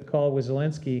 25th call with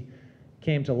Zelensky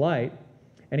came to light.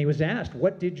 And he was asked,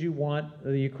 what did you want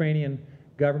the Ukrainian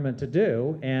government to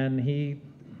do? And he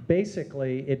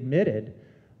basically admitted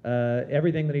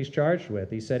everything that he's charged with.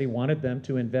 He said he wanted them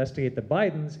to investigate the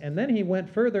Bidens, and then he went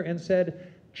further and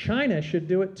said China should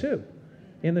do it too,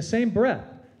 in the same breath.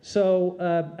 So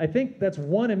I think that's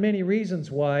one of many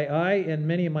reasons why I and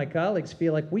many of my colleagues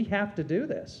feel like we have to do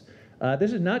this.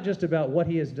 This is not just about what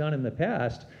he has done in the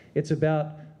past, it's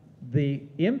about the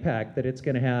impact that it's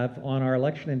going to have on our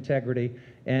election integrity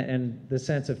and the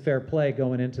sense of fair play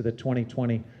going into the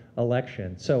 2020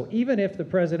 election. So even if the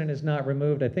president is not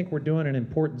removed, I think we're doing an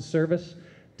important service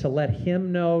to let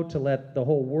him know, to let the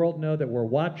whole world know that we're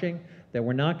watching, that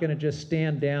we're not going to just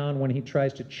stand down when he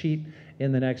tries to cheat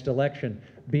in the next election.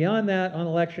 Beyond that, on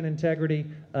election integrity,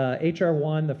 H.R.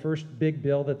 1, the first big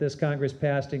bill that this Congress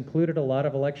passed, included a lot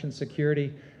of election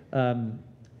security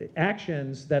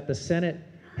actions that the Senate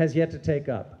has yet to take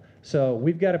up. So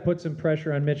we've got to put some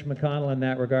pressure on Mitch McConnell in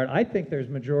that regard. I think there's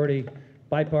majority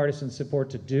bipartisan support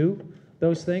to do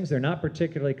those things. They're not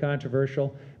particularly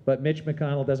controversial, but Mitch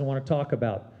McConnell doesn't want to talk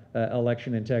about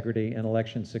election integrity and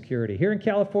election security. Here in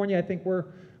California, I think we're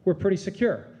pretty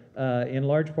secure, in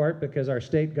large part because our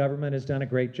state government has done a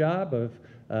great job of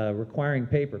requiring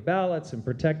paper ballots and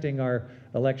protecting our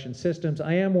election systems.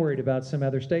 I am worried about some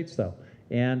other states, though,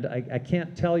 and I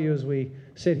can't tell you as we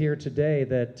sit here today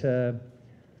that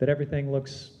that everything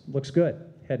looks good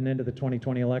heading into the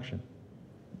 2020 election.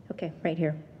 Okay, right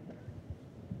here.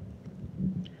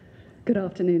 Good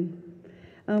afternoon.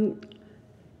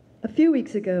 A few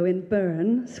weeks ago in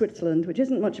Bern, Switzerland, which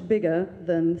isn't much bigger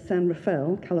than San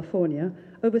Rafael, California,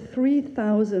 over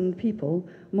 3,000 people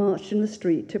marched in the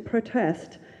street to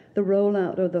protest the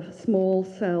rollout of the small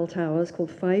cell towers called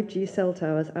 5G cell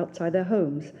towers outside their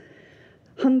homes.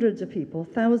 Hundreds of people,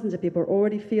 thousands of people are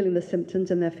already feeling the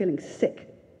symptoms and they're feeling sick.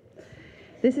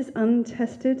 This is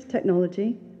untested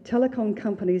technology. Telecom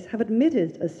companies have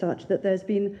admitted as such that there's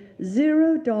been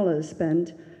 $0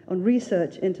 spent on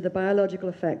research into the biological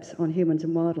effects on humans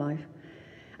and wildlife.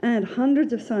 And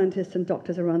hundreds of scientists and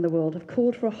doctors around the world have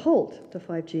called for a halt to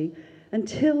 5G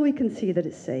until we can see that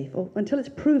it's safe, or until it's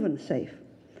proven safe.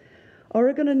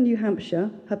 Oregon and New Hampshire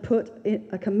have put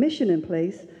a commission in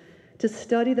place to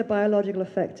study the biological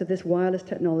effects of this wireless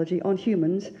technology on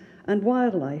humans and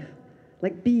wildlife,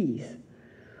 like bees.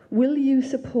 Will you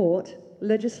support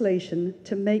legislation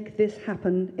to make this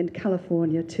happen in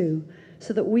California too,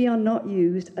 so that we are not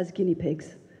used as guinea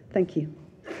pigs? Thank you.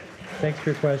 Thanks for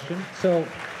your question. So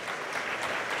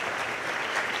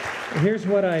here's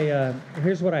what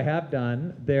I have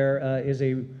done. There is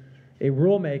a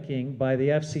rulemaking by the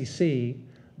FCC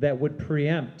that would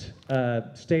preempt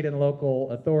state and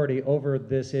local authority over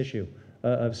this issue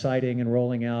of siting and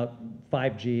rolling out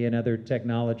 5G and other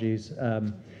technologies.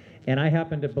 And I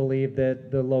happen to believe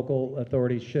that the local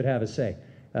authorities should have a say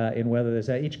in whether this,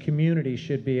 each community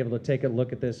should be able to take a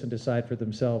look at this and decide for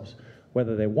themselves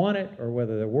whether they want it or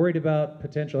whether they're worried about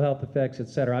potential health effects, et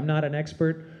cetera. I'm not an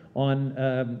expert on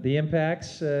the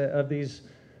impacts of these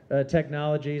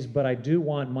technologies, but I do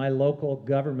want my local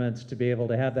governments to be able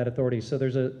to have that authority. So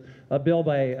there's a bill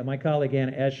by my colleague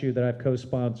Ann Eshoo that I've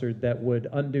co-sponsored that would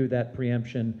undo that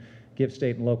preemption, give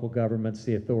state and local governments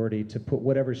the authority to put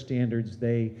whatever standards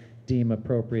they deem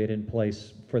appropriate in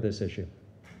place for this issue.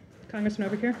 Congressman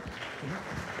over here.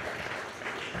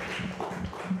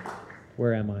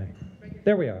 Where am I?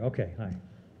 There we are. Okay. Hi.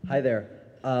 Hi there.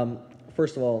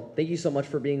 First of all, thank you so much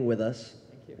for being with us.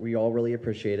 We all really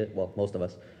appreciate it. Well, most of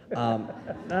us.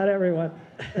 Not everyone.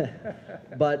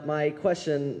 But my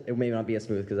question, it may not be as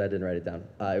smooth because I didn't write it down.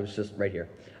 It was just right here.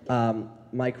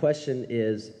 My question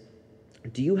is,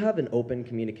 do you have an open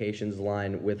communications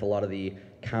line with a lot of the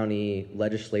county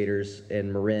legislators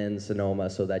in Marin, Sonoma,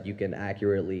 so that you can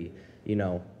accurately,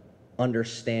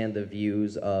 understand the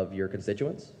views of your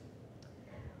constituents?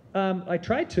 I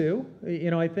try to.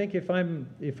 You know, I think if I'm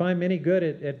any good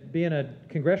at being a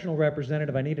congressional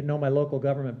representative, I need to know my local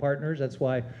government partners. That's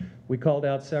why we called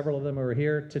out several of them who are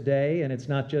here today, and it's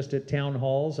not just at town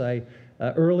halls.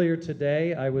 Earlier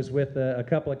today, I was with a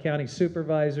couple of county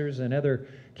supervisors and other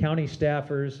county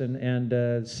staffers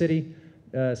and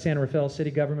San Rafael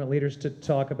city government leaders to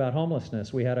talk about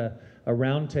homelessness. We had a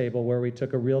roundtable where we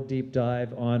took a real deep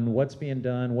dive on what's being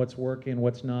done, what's working,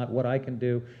 what's not, what I can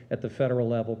do at the federal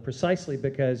level, precisely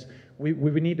because we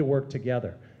need to work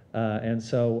together. And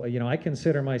so, you know, I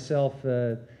consider myself,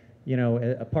 you know,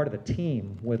 a part of the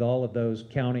team with all of those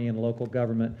county and local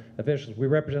government officials. We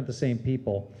represent the same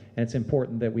people, and it's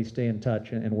important that we stay in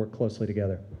touch and work closely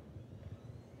together.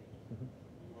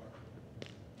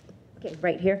 Okay,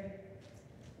 right here.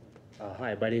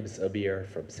 Hi, my name is Amir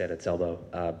from San Anselmo.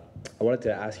 I wanted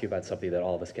to ask you about something that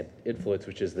all of us can influence,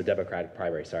 which is the Democratic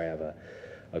primary. Sorry, I have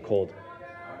a cold.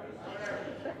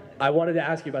 I wanted to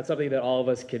ask you about something that all of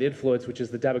us can influence, which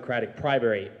is the Democratic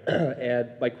primary.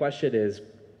 And my question is,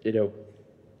 you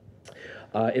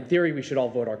know, in theory, we should all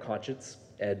vote our conscience,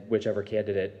 and whichever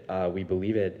candidate we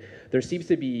believe in. There seems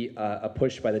to be a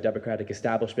push by the Democratic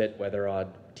establishment, whether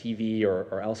on TV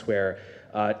or elsewhere,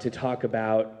 to talk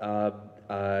about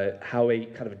how a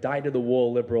kind of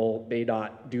dyed-in-the-wool liberal may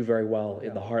not do very well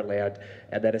in the heartland,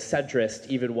 and that a centrist,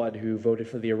 even one who voted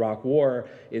for the Iraq War,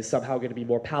 is somehow going to be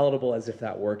more palatable, as if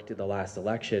that worked in the last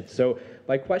election. So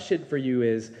my question for you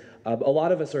is, a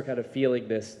lot of us are kind of feeling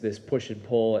this push and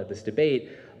pull and this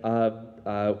debate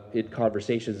in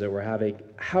conversations that we're having.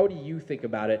 How do you think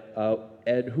about it,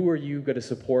 and who are you going to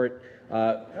support?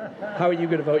 How are you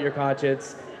going to vote your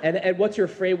conscience? And what's your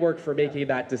framework for making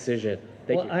that decision?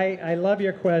 Thank you. I love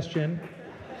your question.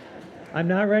 I'm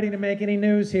not ready to make any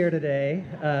news here today.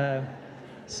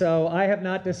 So I have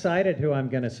not decided who I'm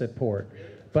going to support.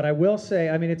 But I will say,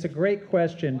 I mean, it's a great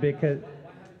question because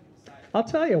I'll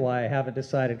tell you why I haven't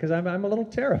decided, because I'm a little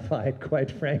terrified,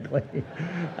 quite frankly.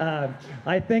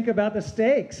 I think about the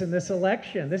stakes in this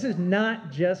election. This is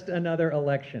not just another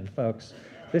election, folks.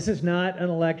 This is not an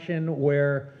election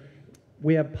where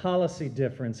we have policy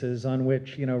differences on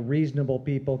which, you know, reasonable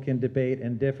people can debate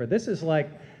and differ. This is like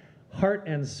heart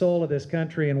and soul of this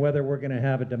country and whether we're going to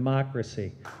have a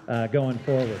democracy going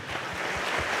forward.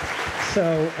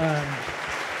 So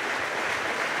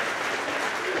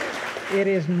it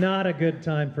is not a good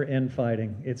time for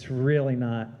infighting. It's really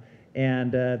not.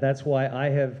 And that's why I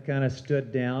have kind of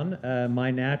stood down.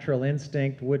 My natural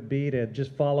instinct would be to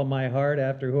just follow my heart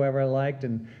after whoever I liked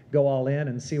and go all in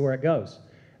and see where it goes.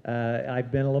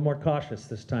 I've been a little more cautious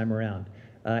this time around.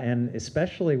 And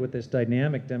especially with this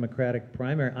dynamic Democratic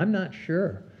primary, I'm not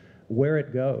sure where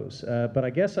it goes. But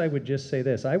I guess I would just say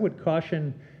this. I would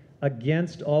caution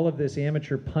against all of this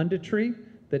amateur punditry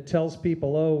that tells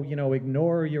people, oh, you know,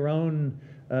 ignore your own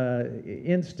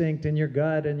instinct and your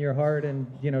gut and your heart and,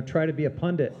 you know, try to be a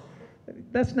pundit.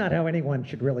 That's not how anyone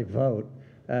should really vote.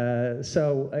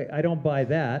 So I don't buy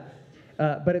that.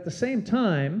 But at the same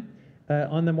time,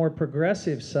 on the more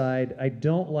progressive side, I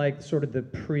don't like sort of the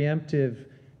preemptive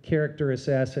character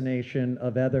assassination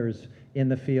of others in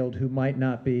the field who might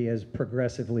not be as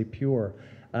progressively pure.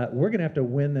 We're going to have to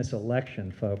win this election,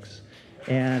 folks.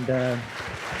 And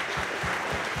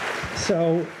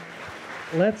so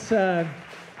let's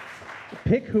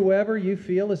pick whoever you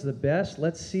feel is the best.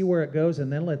 Let's see where it goes, and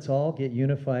then let's all get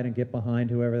unified and get behind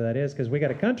whoever that is, because we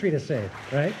got a country to save,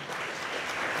 right?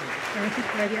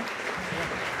 Right here.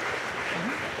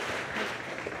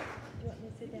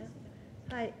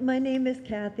 Hi, my name is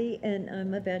Kathy, and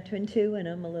I'm a veteran too, and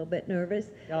I'm a little bit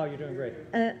nervous. Oh, you're doing great.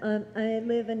 I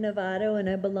live in Nevada, and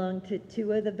I belong to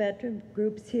two of the veteran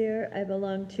groups here. I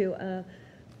belong to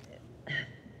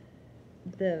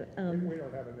the... we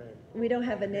don't have a name. We don't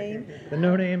have a name. The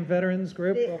No Name Veterans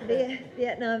Group? The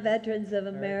Vietnam Veterans of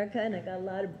America, and I got a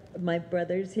lot of my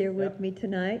brothers here with me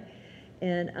tonight.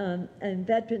 And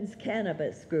Veterans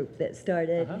Cannabis Group that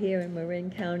started here in Marin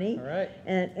County. All right.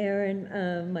 And Aaron,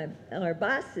 our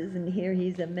boss isn't here.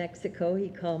 He's in Mexico. He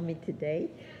called me today.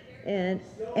 And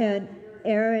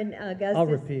Aaron Augustus. I'll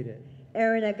repeat it.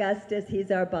 Aaron Augustus,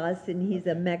 he's our boss, and he's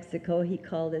in Mexico. He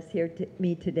called us here to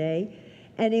me today.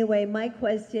 Anyway, my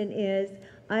question is,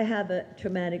 I have a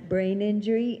traumatic brain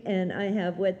injury, and I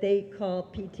have what they call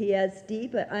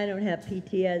PTSD, but I don't have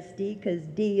PTSD because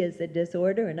D is a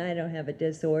disorder, and I don't have a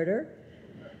disorder.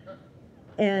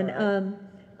 And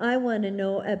I want to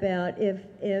know about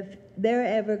if they're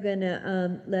ever going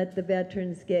to let the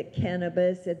veterans get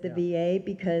cannabis at the VA,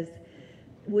 because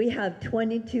we have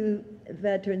 22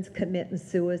 veterans committing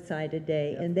suicide a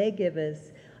day, and they give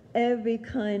us every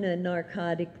kind of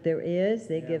narcotic there is.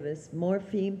 They give us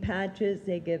morphine patches,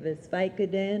 they give us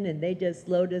Vicodin, and they just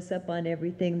load us up on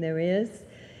everything there is.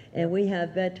 And we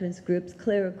have veterans groups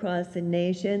clear across the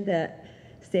nation that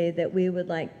say that we would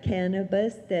like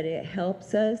cannabis, that it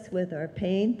helps us with our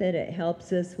pain, that it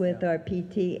helps us with our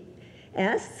PTS.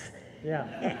 Yeah.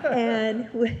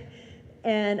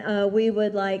 and we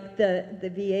would like the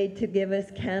VA to give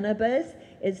us cannabis.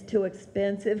 It's too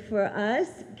expensive for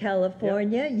us.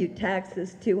 California, you tax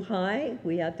us too high.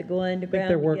 We have to go underground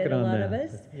to get a lot of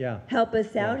us. Yeah. Help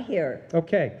us out here.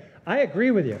 Okay, I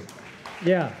agree with you.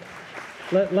 Yeah.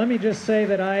 Let me just say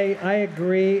that I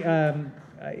agree.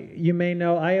 You may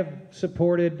know I have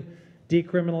supported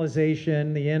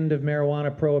decriminalization, the end of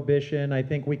marijuana prohibition. I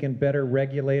think we can better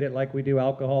regulate it like we do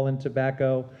alcohol and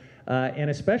tobacco, and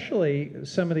especially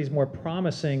some of these more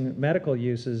promising medical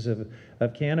uses of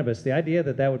cannabis. The idea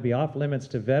that that would be off limits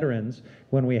to veterans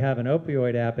when we have an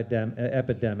opioid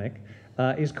epidemic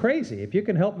is crazy. If you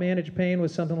can help manage pain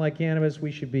with something like cannabis,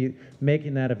 we should be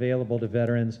making that available to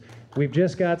veterans. We've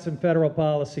just got some federal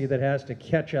policy that has to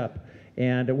catch up,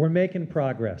 and we're making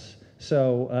progress.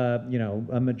 So, you know,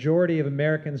 a majority of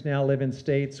Americans now live in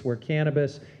states where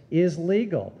cannabis is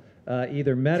legal,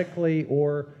 either medically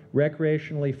or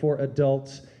recreationally for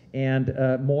adults, and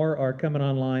more are coming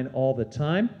online all the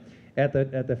time. At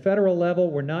the federal level,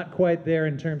 we're not quite there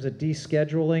in terms of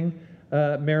descheduling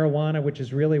marijuana, which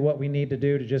is really what we need to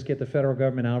do to just get the federal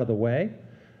government out of the way.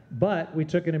 But we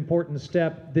took an important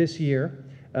step this year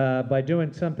by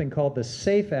doing something called the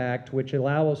SAFE Act, which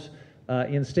allows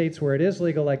in states where it is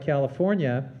legal, like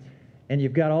California, and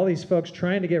you've got all these folks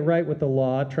trying to get right with the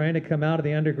law, trying to come out of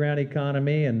the underground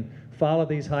economy and follow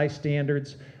these high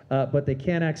standards, but they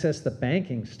can't access the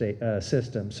banking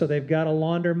system. So they've got to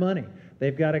launder money.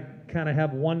 They've got to kind of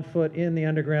have one foot in the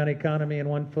underground economy and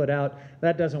one foot out.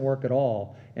 That doesn't work at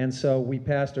all. And so we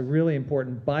passed a really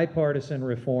important bipartisan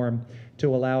reform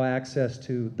to allow access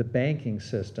to the banking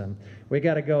system. We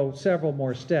got to go several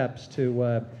more steps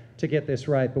to get this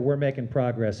right, but we're making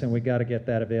progress, and we got to get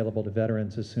that available to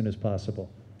veterans as soon as possible.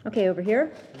 Okay, over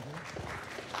here.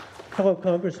 Hello,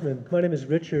 Congressman. My name is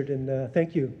Richard, and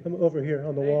thank you. I'm over here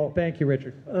on the wall. Thank you,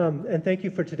 Richard. And thank you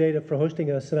for today for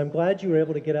hosting us. And I'm glad you were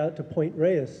able to get out to Point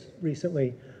Reyes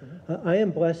recently. I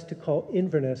am blessed to call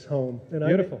Inverness home. And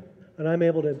Beautiful. I'm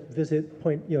able to visit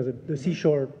Point, you know, the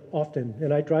seashore often.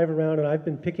 And I drive around, and I've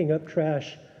been picking up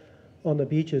trash on the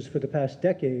beaches for the past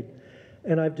decade.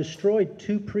 And I've destroyed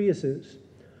 2 Priuses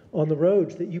on the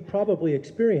roads that you probably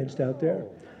experienced out there.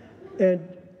 And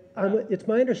it's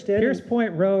my understanding... Pierce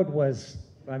Point Road was,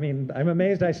 I mean, I'm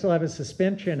amazed I still have a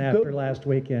suspension after last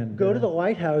weekend. Go to the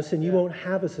lighthouse and you won't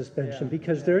have a suspension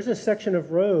because there's a section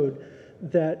of road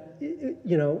that,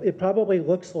 you know, it probably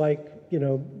looks like, you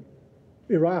know,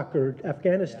 Iraq or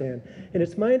Afghanistan. And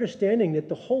it's my understanding that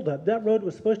the holdup, that road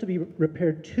was supposed to be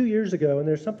repaired 2 years ago, and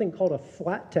there's something called a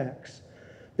flat tax.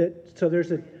 So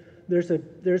there's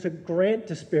a grant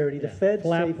disparity. The feds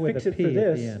say fix it for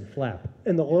this, flap.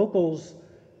 And the locals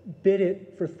bid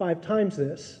it for 5 times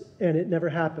this, and it never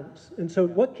happens. And so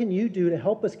what can you do to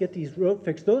help us get these roads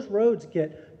fixed? Those roads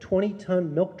get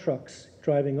 20-ton milk trucks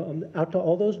driving out to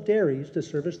all those dairies to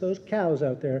service those cows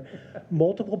out there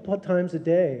multiple times a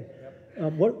day.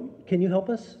 What can you help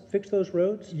us fix those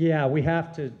roads? Yeah, we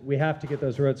have to get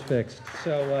those roads fixed.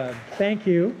 So thank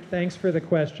you. Thanks for the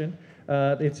question.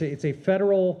 It's a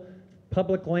federal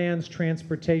public lands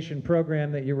transportation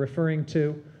program that you're referring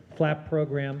to, FLAP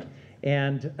program,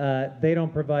 and they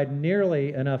don't provide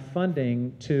nearly enough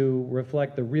funding to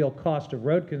reflect the real cost of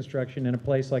road construction in a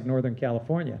place like Northern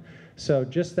California. So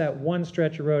just that one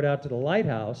stretch of road out to the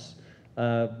lighthouse,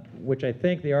 which I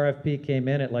think the RFP came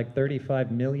in at like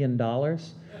 $35 million,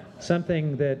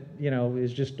 something that, you know,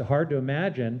 is just hard to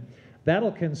imagine.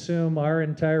 That'll consume our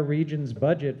entire region's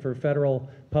budget for federal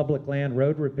public land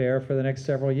road repair for the next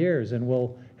several years, and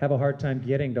we'll have a hard time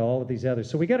getting to all of these others.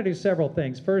 So we got to do several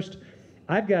things. First,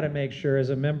 I've got to make sure as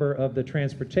a member of the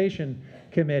Transportation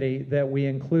Committee that we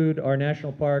include our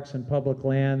national parks and public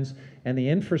lands and the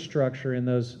infrastructure in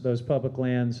those public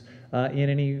lands in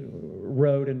any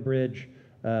road and bridge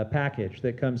package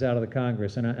that comes out of the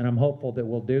Congress, and I'm hopeful that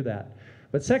we'll do that.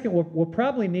 But second, we'll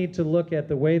probably need to look at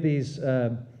the way these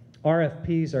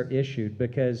RFPs are issued,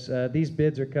 because these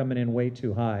bids are coming in way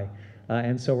too high.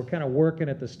 And so we're kind of working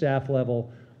at the staff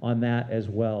level on that as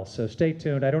well. So stay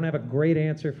tuned. I don't have a great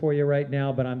answer for you right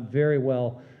now, but I'm very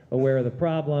well aware of the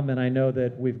problem, and I know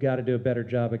that we've got to do a better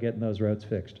job of getting those roads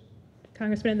fixed.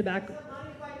 Congressman in the back.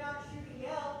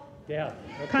 Yeah.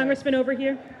 Okay. Congressman over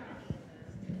here.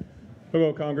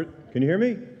 Hello, Congress. Can you hear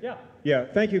me? Yeah. Yeah,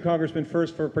 thank you, Congressman,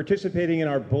 first for participating in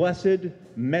our blessed,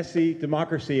 messy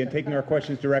democracy and taking our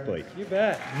questions directly. You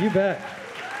bet. You bet.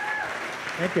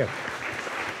 Thank you.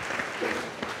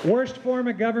 Worst form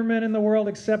of government in the world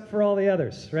except for all the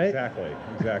others, right? Exactly,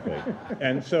 exactly.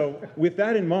 And so with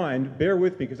that in mind, bear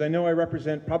with me, because I know I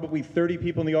represent probably 30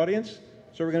 people in the audience,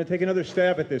 so we're going to take another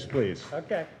stab at this, please.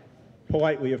 Okay.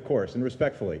 Politely, of course, and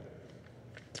respectfully.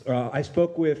 I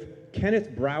spoke with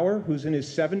Kenneth Brower, who's in his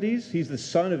 70s. He's the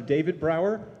son of David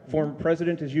Brower, former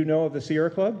president, as you know, of the Sierra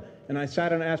Club. And I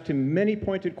sat and asked him many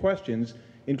pointed questions,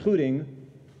 including,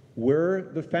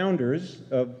 were the founders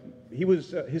of,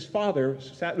 his father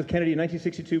sat with Kennedy in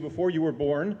 1962 before you were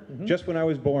born, just when I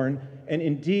was born. And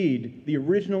indeed, the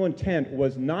original intent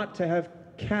was not to have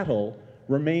cattle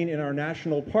remain in our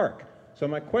national park. So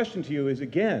my question to you is,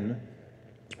 again,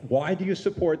 why do you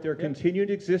support their continued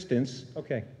existence?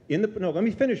 Okay. No, let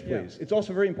me finish, please. It's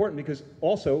also very important because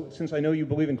also, since I know you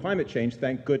believe in climate change,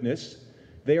 thank goodness,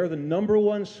 they are the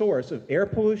 #1 source of air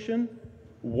pollution,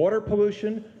 water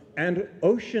pollution, and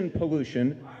ocean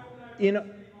pollution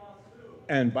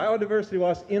and biodiversity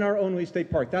loss in our own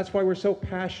state park. That's why we're so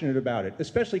passionate about it,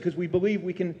 especially because we believe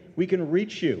we can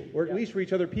reach you, or at least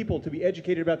reach other people to be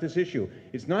educated about this issue.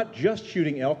 It's not just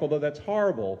shooting elk, although that's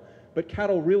horrible, but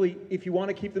cattle really, if you want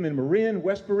to keep them in Marin,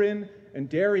 West Marin, and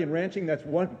dairy and ranching, that's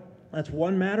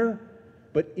one matter.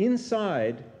 But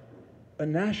inside a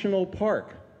national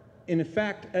park, in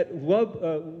fact, at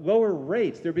lower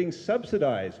rates, they're being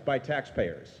subsidized by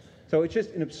taxpayers. So it's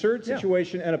just an absurd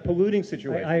situation and a polluting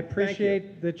situation. I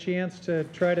appreciate the chance to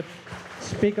try to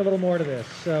speak a little more to this.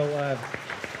 So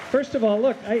first of all,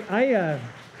 look, I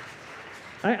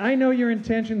know your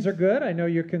intentions are good. I know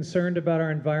you're concerned about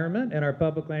our environment and our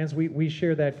public lands. We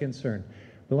share that concern.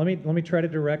 But let me try to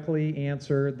directly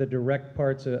answer the direct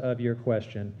parts of your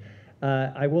question.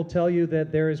 I will tell you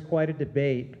that there is quite a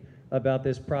debate about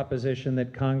this proposition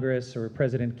that Congress or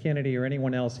President Kennedy or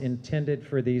anyone else intended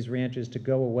for these ranches to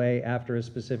go away after a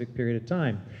specific period of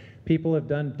time. People have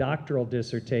done doctoral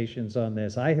dissertations on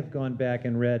this. I have gone back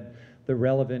and read the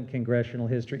relevant congressional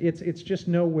history. It's just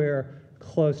nowhere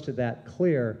close to that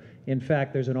clear. In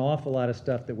fact, there's an awful lot of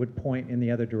stuff that would point in the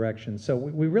other direction. So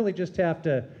we really just have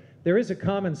to, there is a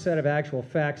common set of actual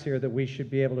facts here that we should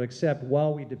be able to accept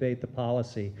while we debate the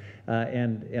policy.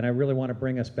 And I really want to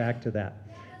bring us back to that.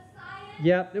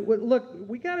 Yeah, look,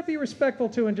 we got to be respectful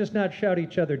too and just not shout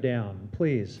each other down,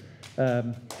 please.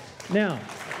 Now,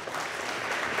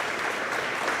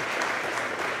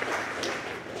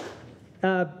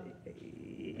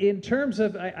 in terms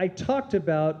of, I talked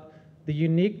about the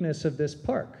uniqueness of this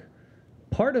park.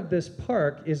 Part of this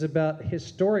park is about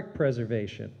historic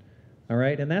preservation, all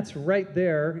right? And that's right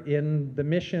there in the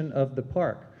mission of the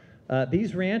park.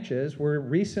 These ranches were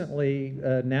recently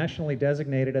nationally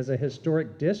designated as a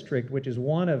historic district, which is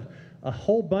one of a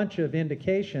whole bunch of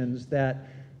indications that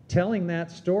telling that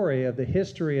story of the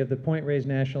history of the Point Reyes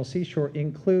National Seashore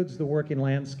includes the working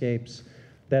landscapes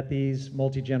that these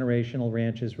multi-generational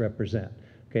ranches represent.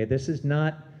 Okay, this is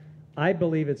not, I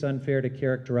believe it's unfair to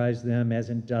characterize them as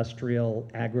industrial,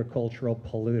 agricultural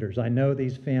polluters. I know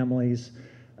these families,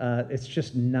 it's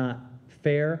just not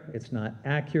fair, it's not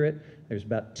accurate. There's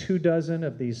about 24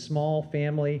 of these small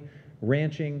family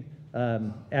ranching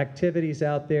activities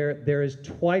out there. There is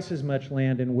twice as much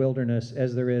land in wilderness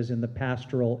as there is in the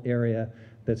pastoral area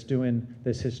that's doing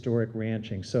this historic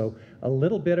ranching. So a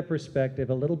little bit of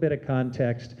perspective, a little bit of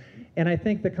context, and I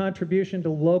think the contribution to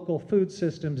local food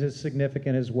systems is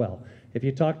significant as well. If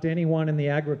you talk to anyone in the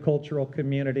agricultural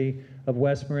community of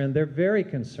West Marin, they're very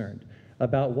concerned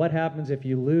about what happens if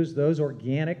you lose those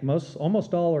organic,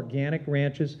 almost all organic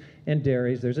ranches and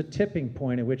dairies. There's a tipping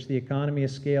point at which the economy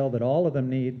of scale that all of them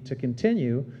need to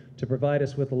continue to provide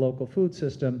us with a local food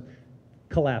system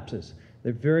collapses.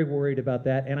 They're very worried about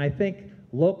that, and I think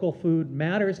local food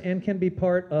matters and can be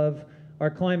part of our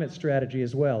climate strategy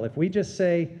as well. If we just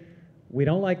say, we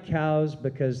don't like cows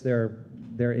because they're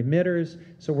emitters,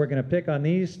 so we're gonna pick on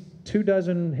these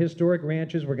 24 historic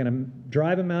ranches, we're gonna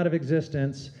drive them out of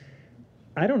existence,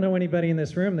 I don't know anybody in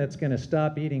this room that's going to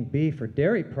stop eating beef or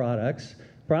dairy products.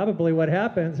 Probably what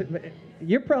happens,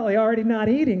 you're probably already not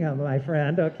eating them, my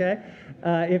friend, okay?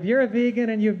 If you're a vegan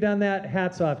and you've done that,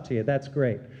 hats off to you, that's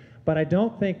great. But I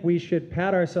don't think we should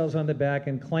pat ourselves on the back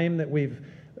and claim that we've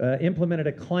implemented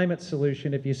a climate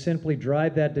solution if you simply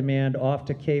drive that demand off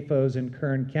to CAFOs in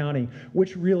Kern County,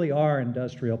 which really are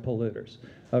industrial polluters,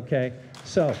 okay?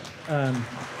 So,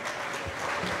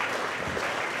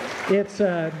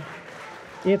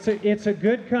 it's a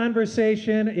good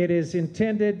conversation. It is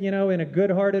intended, in a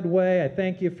good-hearted way. I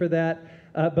thank you for that.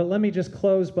 But let me just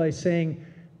close by saying,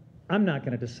 I'm not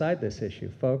going to decide this issue,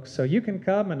 folks. So you can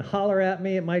come and holler at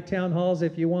me at my town halls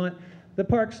if you want. The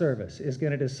Park Service is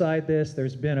going to decide this.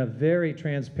 There's been a very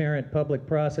transparent public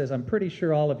process. I'm pretty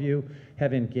sure all of you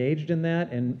have engaged in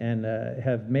that and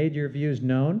have made your views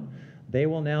known. They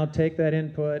will now take that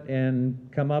input and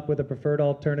come up with a preferred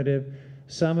alternative.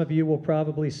 Some of you will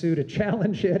probably sue to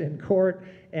challenge it in court,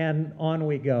 and on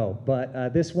we go.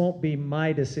 But this won't be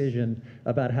my decision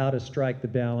about how to strike the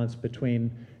balance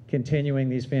between continuing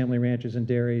these family ranches and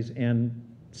dairies and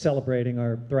celebrating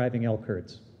our thriving elk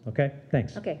herds. Okay,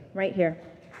 thanks. Okay, right here.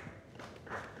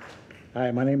 Hi,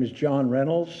 my name is John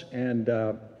Reynolds, and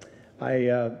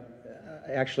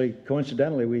actually,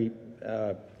 coincidentally,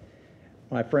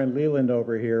 my friend Leland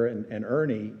over here and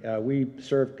Ernie, we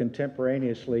served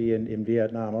contemporaneously in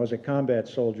Vietnam. I was a combat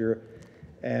soldier,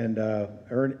 and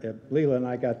Leland and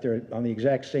I got there on the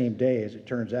exact same day, as it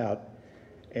turns out,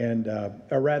 and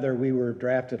or rather, we were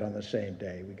drafted on the same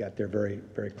day. We got there very,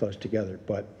 very close together.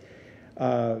 But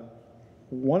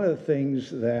one of the things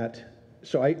that,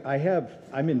 so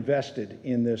I'm invested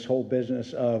in this whole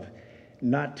business of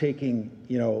not taking,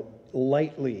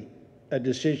 lightly a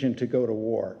decision to go to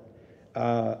war.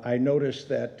 I noticed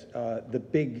that the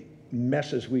big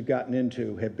messes we've gotten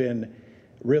into have been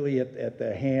really at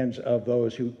the hands of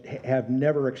those who have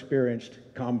never experienced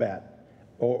combat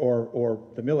or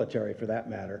the military for that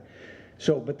matter.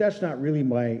 So, but that's not really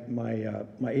my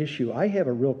issue. I have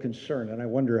a real concern, and I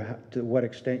wonder to what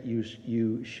extent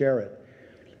you share it,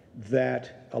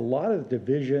 that a lot of the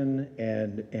division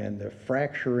and the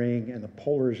fracturing and the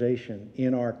polarization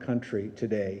in our country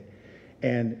today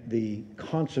and the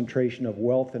concentration of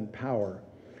wealth and power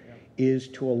is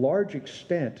to a large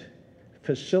extent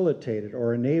facilitated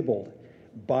or enabled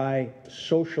by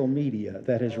social media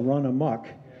that has run amok,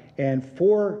 and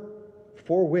for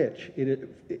which it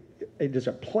is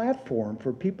a platform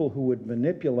for people who would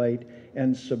manipulate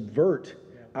and subvert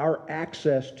our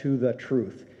access to the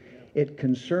truth. It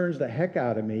concerns the heck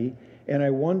out of me, and I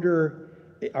wonder,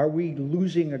 are we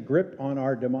losing a grip on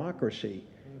our democracy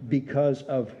because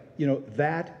of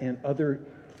that and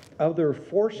other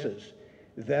forces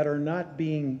that are not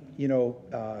being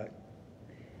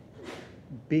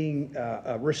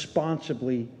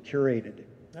responsibly curated?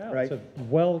 Wow, right? It's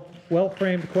a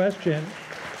well-framed question.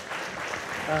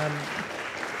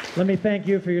 Let me thank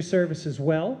you for your service as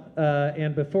well.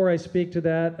 And before I speak to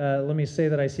that, let me say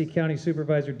that I see County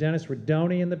Supervisor Dennis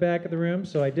Rodoni in the back of the room,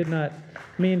 so I did not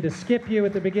mean to skip you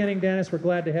at the beginning, Dennis. We're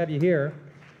glad to have you here.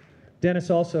 Dennis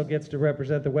also gets to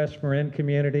represent the West Marin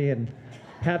community and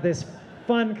have this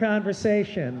fun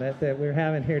conversation that we're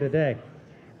having here today.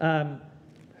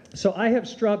 So I have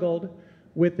struggled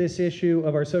with this issue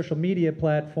of our social media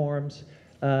platforms,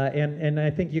 and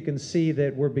I think you can see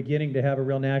that we're beginning to have a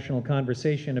real national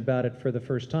conversation about it for the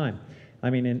first time. I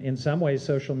mean, in some ways,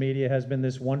 social media has been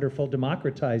this wonderful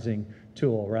democratizing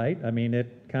tool, right? I mean,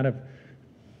 it kind of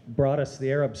brought us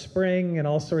the Arab Spring and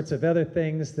all sorts of other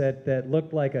things that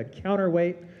looked like a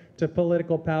counterweight to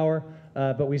political power,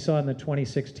 but we saw in the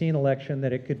 2016 election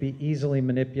that it could be easily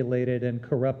manipulated and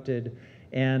corrupted.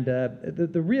 And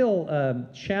the real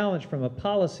challenge from a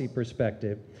policy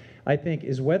perspective, I think,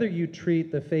 is whether you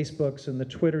treat the Facebooks and the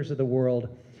Twitters of the world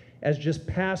as just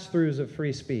pass-throughs of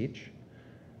free speech,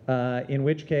 in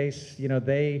which case,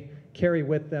 they carry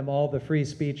with them all the free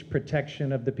speech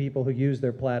protection of the people who use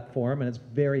their platform, and it's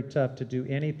very tough to do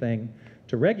anything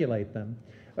to regulate them,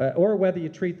 or whether you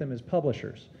treat them as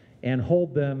publishers and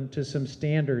hold them to some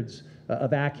standards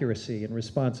of accuracy and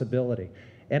responsibility.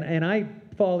 And I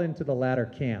fall into the latter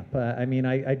camp. I mean,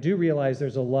 I do realize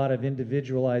there's a lot of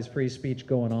individualized free speech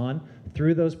going on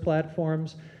through those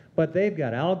platforms, but they've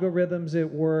got algorithms at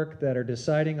work that are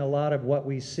deciding a lot of what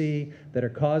we see, that are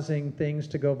causing things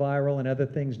to go viral and other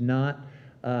things not.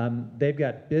 They've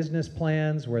got business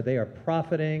plans where they are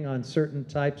profiting on certain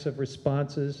types of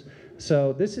responses.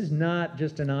 So this is not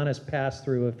just an honest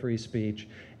pass-through of free speech,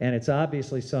 and it's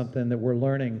obviously something that we're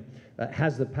learning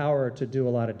has the power to do a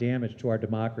lot of damage to our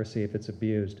democracy if it's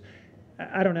abused.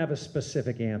 I don't have a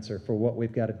specific answer for what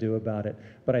we've got to do about it,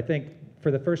 but I think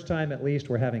for the first time at least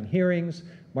we're having hearings.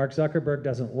 Mark Zuckerberg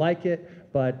doesn't like it,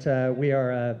 but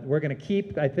we're going to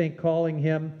keep, I think, calling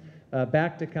him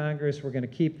back to Congress. We're going to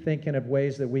keep thinking of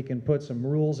ways that we can put some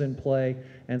rules in play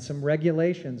and some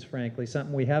regulations, frankly,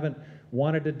 something we haven't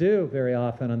wanted to do very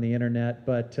often on the internet,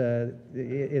 but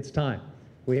it's time.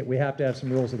 We have to have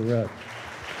some rules of the road.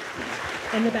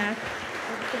 In the back.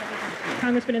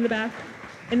 Congressman in the back.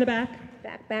 In the back.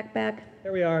 Back.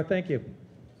 There we are. Thank you.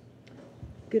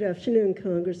 Good afternoon,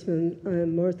 Congressman.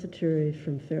 I'm Martha Terry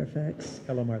from Fairfax.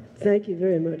 Hello, Martha. Thank you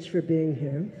very much for being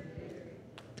here.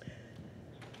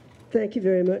 Thank you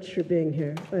very much for being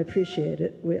here. I appreciate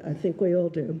it. I think we all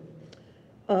do.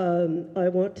 I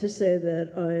want to say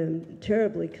that I am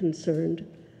terribly concerned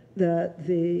that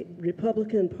the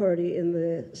Republican Party in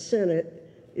the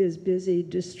Senate is busy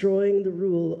destroying the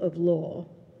rule of law.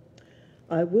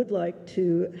 I would like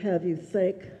to have you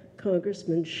thank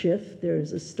Congressman Schiff. There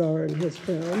is a star in his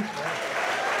crown.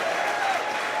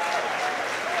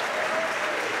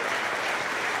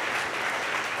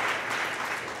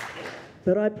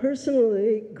 But I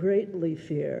personally greatly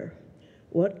fear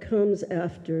what comes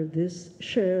after this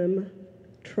sham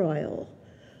trial.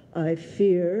 I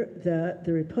fear that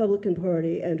the Republican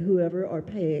Party and whoever are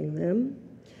paying them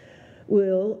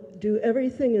will do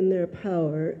everything in their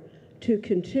power to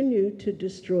continue to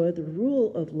destroy the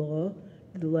rule of law,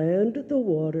 the land, the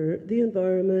water, the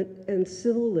environment, and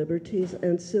civil liberties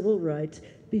and civil rights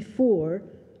before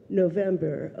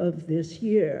November of this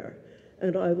year.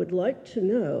 And I would like to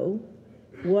know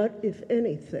what, if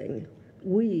anything,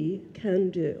 we can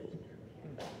do.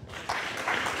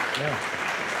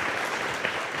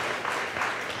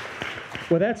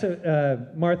 Well, that's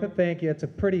Martha, thank you. It's a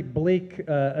pretty bleak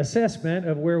assessment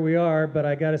of where we are, but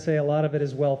I got to say a lot of it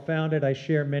is well-founded. I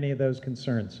share many of those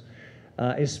concerns,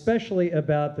 especially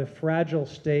about the fragile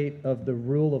state of the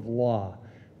rule of law,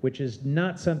 which is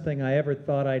not something I ever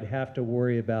thought I'd have to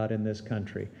worry about in this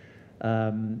country.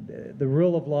 The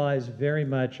rule of law is very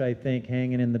much, I think,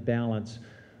 hanging in the balance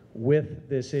with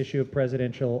this issue of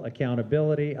presidential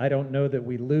accountability. I don't know that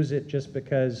we lose it just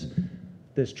because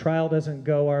this trial doesn't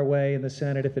go our way in the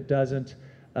Senate if it doesn't,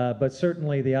 but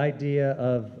certainly the idea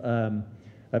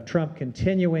of Trump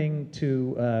continuing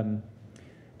to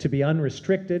be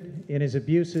unrestricted in his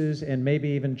abuses and maybe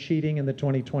even cheating in the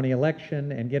 2020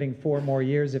 election and getting 4 more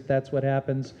years if that's what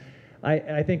happens.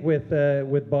 I think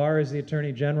with Barr as the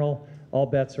Attorney General, all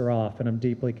bets are off, and I'm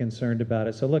deeply concerned about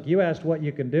it. So look, you asked what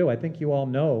you can do. I think you all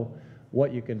know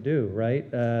what you can do, right?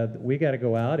 We got to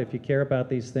go out, if you care about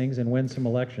these things, and win some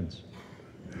elections.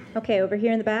 Okay, over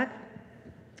here in the back.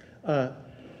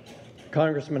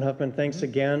 Congressman Huffman, thanks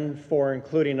again for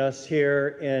including us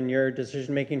here in your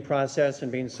decision-making process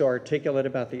and being so articulate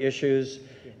about the issues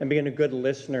and being a good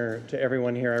listener to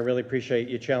everyone here. I really appreciate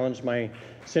you challenged my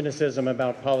cynicism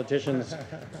about politicians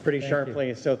pretty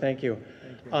sharply, so thank you.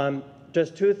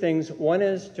 Just 2 things. One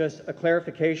is just a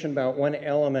clarification about one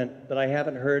element that I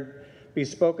haven't heard be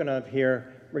spoken of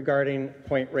here regarding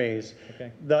Point Reyes. Okay.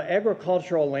 The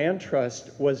Agricultural Land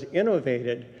Trust was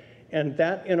innovated, and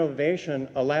that innovation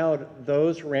allowed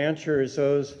those ranchers,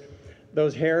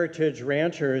 those heritage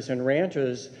ranchers and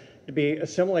ranches to be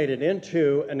assimilated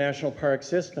into a national park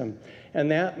system. And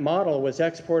that model was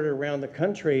exported around the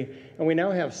country, and we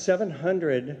now have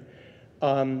 700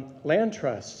 land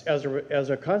trusts as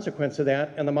a consequence of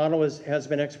that, and the model has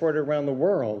been exported around the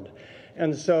world.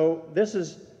 And so this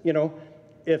is, you know,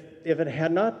 if it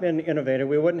had not been innovated,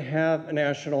 we wouldn't have a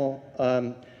national,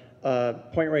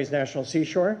 Point Reyes National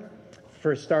Seashore.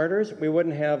 For starters, we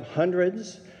wouldn't have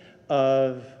hundreds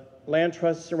of land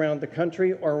trusts around the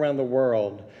country or around the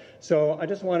world. So I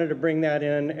just wanted to bring that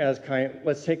in as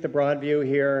let's take the broad view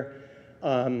here.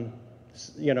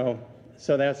 You know,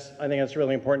 so I think that's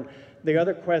really important. The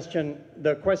other question,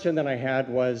 the question that I had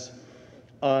was,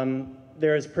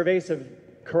 there is pervasive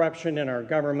corruption in our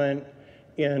government,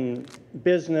 in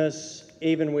business,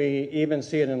 we even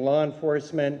see it in law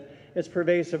enforcement. It's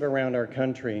pervasive around our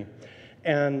country.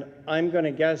 And I'm going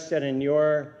to guess that in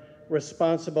your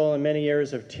responsible and many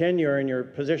years of tenure in your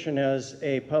position as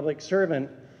a public servant,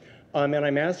 and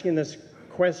I'm asking this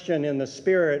question in the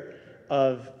spirit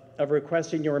of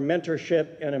requesting your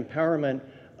mentorship and empowerment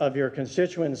of your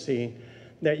constituency,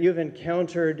 that you've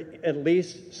encountered at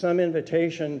least some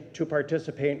invitation to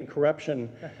participate in corruption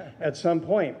at some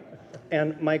point.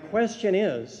 And my question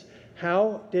is,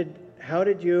 how did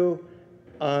you,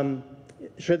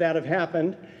 should that have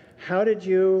happened, how did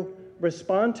you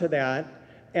respond to that,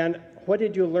 and what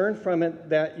did you learn from it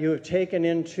that you have taken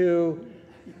into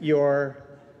your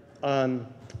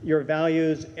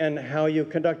values and how you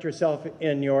conduct yourself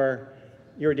in your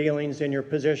dealings in your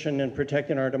position in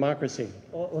protecting our democracy?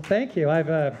 Well, thank you.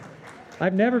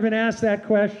 I've never been asked that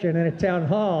question in a town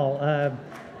hall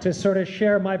to sort of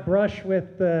share my brush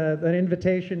with an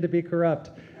invitation to be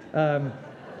corrupt.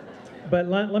 But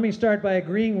let me start by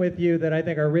agreeing with you that I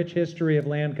think our rich history of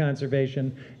land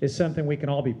conservation is something we can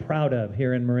all be proud of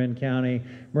here in Marin County.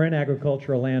 Marin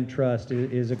Agricultural Land Trust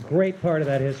is a great part of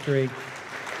that history.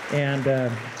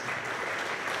 And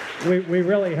we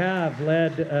really have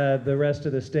led the rest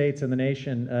of the states and the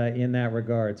nation in that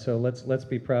regard. So let's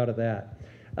be proud of that.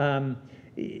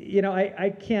 You know, I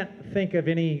can't think of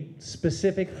any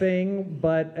specific thing,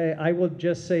 but I will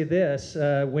just say this.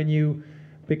 When you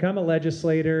become a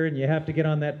legislator and you have to get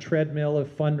on that treadmill of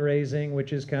fundraising,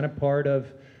 which is kind of part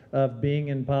of being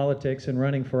in politics and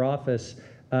running for office,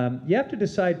 you have to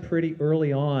decide pretty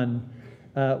early on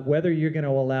whether you're going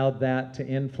to allow that to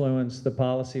influence the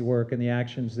policy work and the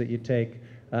actions that you take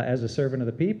as a servant of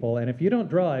the people. And if you don't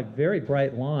draw a very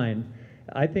bright line,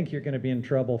 I think you're going to be in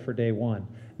trouble for day one.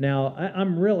 Now,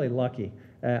 I'm really lucky.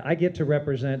 I get to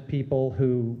represent people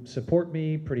who support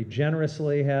me pretty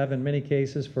generously, have in many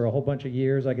cases for a whole bunch of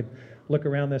years. I could look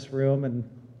around this room and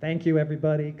thank you,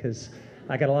 everybody, because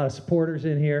I got a lot of supporters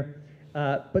in here.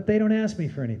 But they don't ask me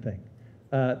for anything.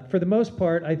 For the most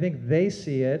part, I think they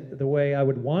see it the way I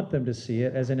would want them to see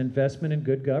it, as an investment in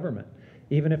good government,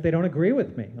 even if they don't agree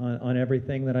with me on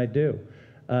everything that I do.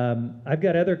 I've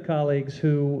got other colleagues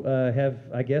who have,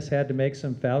 I guess, had to make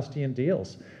some Faustian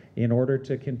deals in order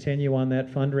to continue on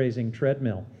that fundraising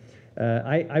treadmill.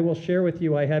 I will share with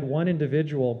you, I had one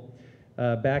individual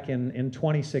back in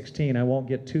 2016, I won't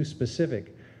get too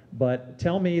specific, but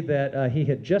tell me that he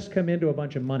had just come into a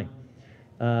bunch of money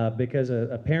because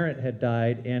a parent had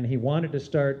died, and he wanted to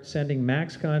start sending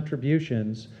max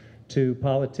contributions to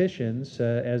politicians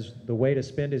as the way to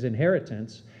spend his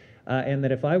inheritance, and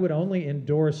that if I would only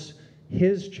endorse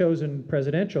his chosen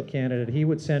presidential candidate, he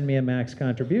would send me a max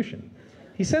contribution.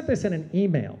 He sent this in an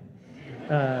email.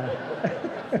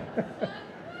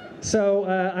 So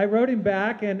I wrote him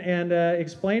back and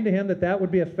explained to him that that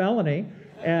would be a felony,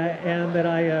 and that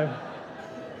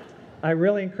I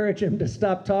really encourage him to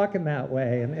stop talking that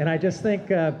way. And I just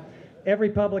think every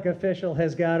public official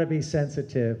has got to be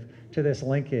sensitive to this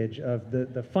linkage of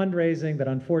the fundraising that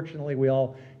unfortunately we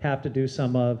all have to do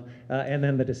some of, and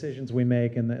then the decisions we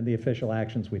make and the official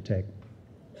actions we take.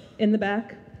 In the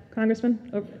back, Congressman.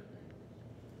 Oh.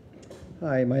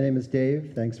 Hi, my name is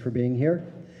Dave. Thanks for being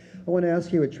here. I want to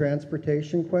ask you a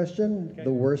transportation question. Okay.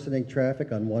 The worsening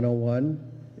traffic on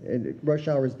 101. Rush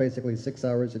hour is basically 6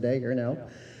 hours a day here now. Yeah.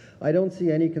 I don't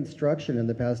see any construction in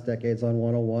the past decades on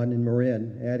 101 in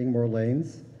Marin, adding more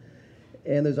lanes.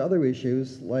 And there's other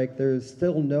issues, like there's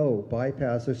still no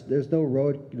bypass. There's no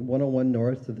road 101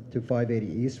 north to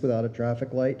 580 east without a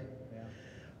traffic light.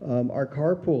 Our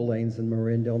carpool lanes in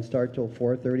Marin don't start till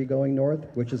 4:30 going north,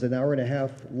 which is an hour and a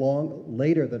half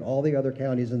later than all the other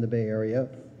counties in the Bay Area.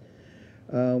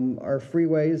 Our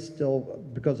freeways still,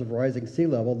 because of rising sea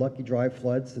level, Lucky Drive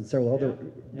floods and several other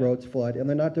roads flood, and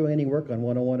they're not doing any work on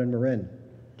 101 in Marin.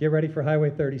 Get ready for Highway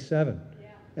 37.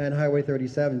 And Highway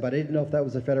 37, but I didn't know if that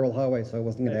was a federal highway, so I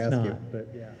wasn't going to ask you. But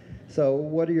yeah. So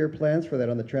what are your plans for that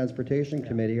on the Transportation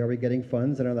Committee? Are we getting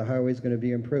funds, and are the highways going to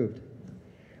be improved?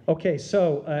 Okay,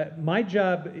 so my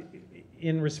job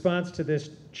in response to this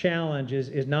challenge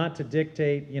is not to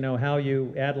dictate, you know, how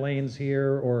you add lanes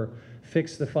here or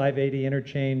fix the 580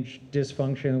 interchange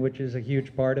dysfunction, which is a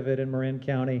huge part of it in Marin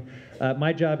County.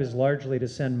 My job is largely to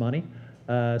send money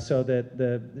so that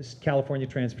the California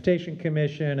Transportation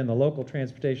Commission and the local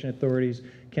transportation authorities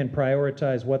can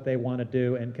prioritize what they want to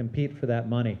do and compete for that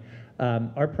money.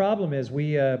 Our problem is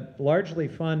we largely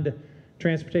fund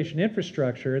transportation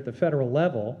infrastructure at the federal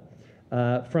level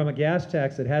from a gas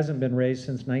tax that hasn't been raised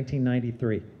since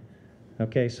 1993.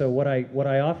 Okay, so what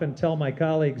I often tell my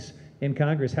colleagues in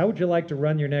Congress, how would you like to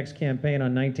run your next campaign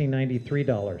on 1993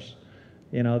 dollars?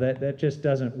 You know, that just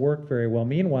doesn't work very well.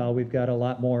 Meanwhile, we've got a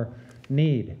lot more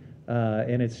need,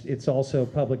 and it's also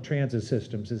public transit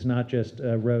systems. It's not just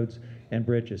roads and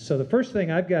bridges. So the first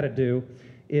thing I've got to do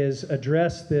is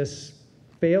address this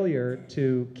failure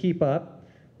to keep up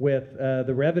with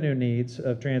the revenue needs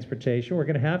of transportation. We're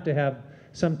going to have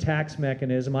some tax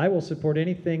mechanism. I will support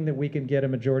anything that we can get a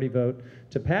majority vote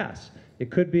to pass. It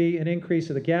could be an increase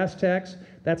of the gas tax.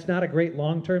 That's not a great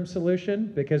long-term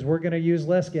solution because we're going to use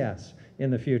less gas in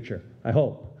the future, I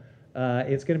hope.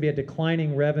 It's going to be a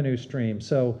declining revenue stream.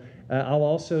 So I'll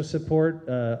also support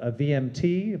a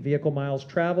VMT, vehicle miles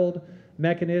traveled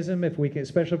mechanism, if we can,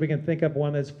 especially if we can think up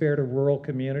one that's fair to rural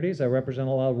communities. I represent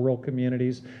a lot of rural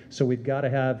communities, so we've got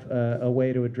to have a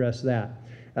way to address that.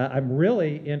 I'm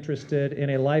really interested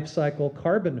in a life cycle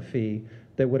carbon fee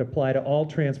that would apply to all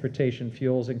transportation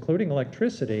fuels, including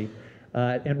electricity,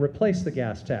 and replace the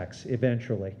gas tax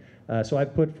eventually. So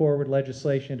I've put forward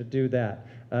legislation to do that.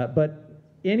 But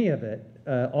any of it,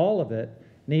 all of it,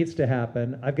 needs to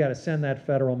happen. I've got to send that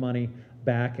federal money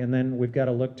back, and then we've got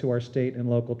to look to our state and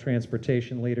local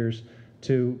transportation leaders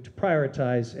to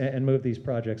prioritize and move these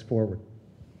projects forward.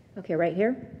 Okay, right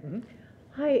here. Mm-hmm.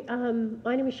 Hi,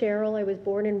 my name is Cheryl. I was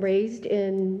born and raised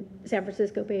in San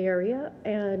Francisco Bay Area,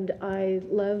 and I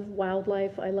love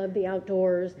wildlife. I love the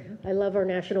outdoors. I love our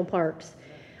national parks.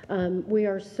 We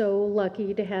are so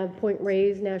lucky to have Point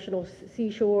Reyes National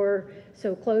Seashore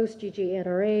so close,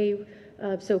 GGNRA,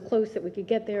 so close that we could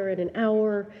get there in an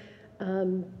hour.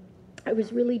 I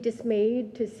was really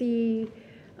dismayed to see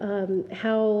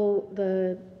how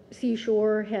the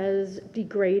seashore has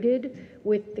degraded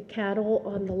with the cattle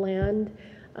on the land.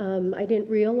 I didn't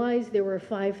realize there were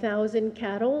 5,000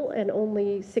 cattle and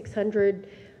only 600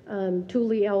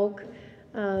 Thule elk.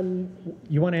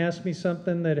 You want to ask me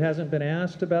something that hasn't been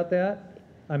asked about that?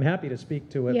 I'm happy to speak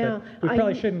to it, Yeah, but we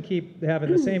probably shouldn't keep having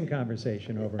the same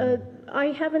conversation over and over. I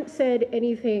haven't said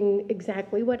anything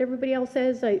exactly what everybody else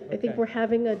says. I think we're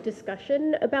having a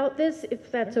discussion about this, if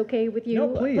that's okay with you. No,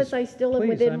 please. Plus, I still am Please,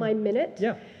 within my minute.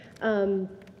 Yeah.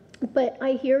 But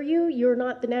I hear you. You're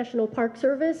not the National Park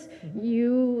Service.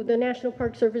 The National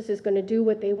Park Service is going to do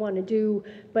what they want to do,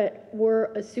 but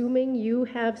we're assuming you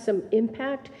have some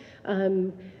impact.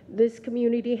 This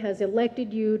community has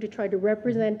elected you to try to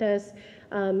represent us.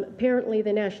 Apparently,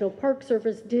 the National Park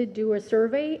Service did do a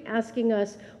survey asking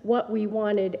us what we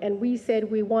wanted, and we said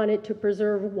we wanted to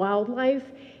preserve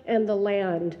wildlife and the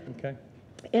land. Okay.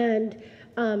 And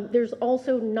there's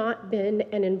also not been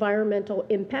an environmental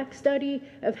impact study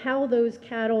of how those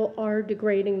cattle are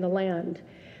degrading the land.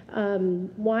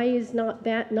 Why is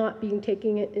that not being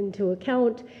taken into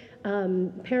account?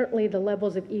 Apparently the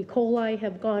levels of E. coli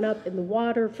have gone up in the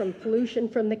water from pollution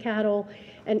from the cattle.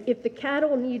 And if the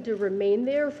cattle need to remain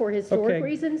there for historic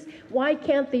reasons, why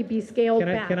can't they be scaled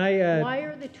back? Why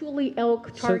are the Thule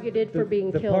elk targeted for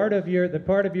being killed? The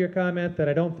part of your comment that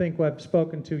I don't think I've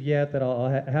spoken to yet that I'll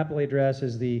happily address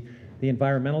is the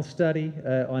environmental study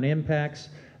on impacts.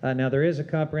 Now, there is a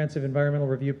comprehensive environmental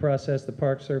review process the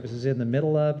Park Service is in the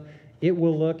middle of. It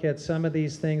will look at some of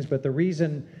these things, but the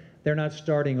reason they're not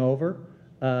starting over,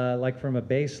 like from a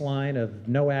baseline of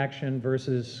no action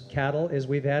versus cattle, is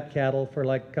we've had cattle for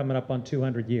like coming up on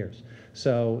 200 years.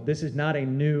 So this is not a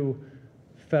new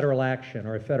federal action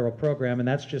or a federal program, and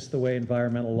that's just the way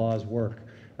environmental laws work.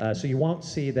 So you won't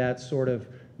see that sort of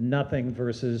nothing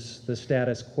versus the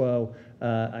status quo,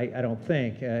 I don't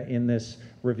think, in this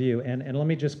review. And let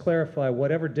me just clarify,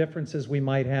 whatever differences we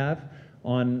might have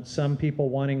on some people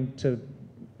wanting to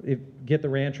get the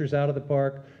ranchers out of the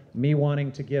park, me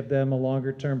wanting to give them a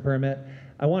longer term permit,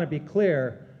 I want to be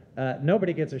clear,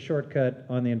 nobody gets a shortcut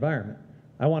on the environment.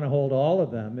 I want to hold all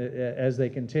of them as they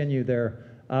continue their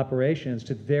operations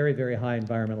to very, very high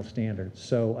environmental standards.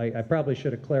 So I probably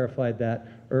should have clarified that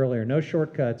earlier. No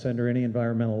shortcuts under any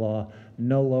environmental law,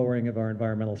 no lowering of our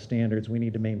environmental standards. We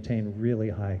need to maintain really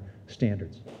high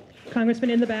standards. Congressman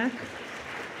in the back.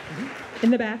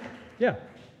 In the back. Yeah.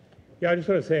 Yeah, I just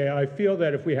want to say, I feel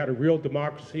that if we had a real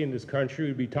democracy in this country,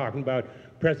 we'd be talking about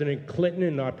President Clinton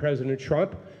and not President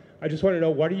Trump. I just want to know,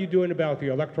 what are you doing about the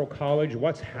Electoral College?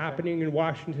 What's happening in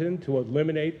Washington to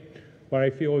eliminate what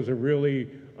I feel is a really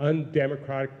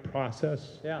undemocratic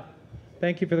process? Yeah.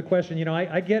 Thank you for the question. You know,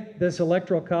 I get this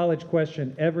Electoral College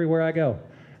question everywhere I go,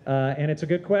 and it's a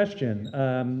good question.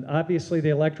 Obviously, the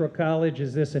Electoral College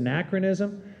is this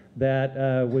anachronism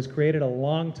that was created a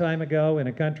long time ago in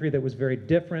a country that was very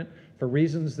different for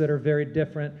reasons that are very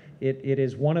different. It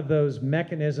is one of those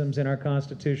mechanisms in our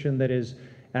Constitution that is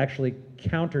actually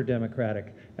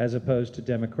counter-democratic as opposed to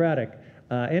democratic.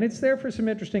 And it's there for some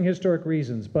interesting historic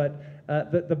reasons. But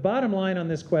the bottom line on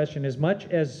this question, as much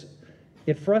as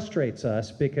it frustrates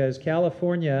us because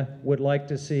California would like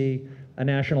to see a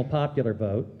national popular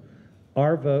vote,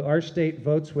 our state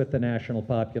votes with the national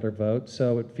popular vote,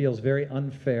 so it feels very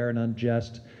unfair and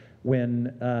unjust when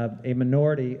a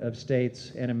minority of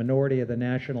states and a minority of the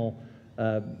national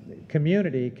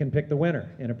community can pick the winner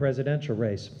in a presidential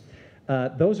race.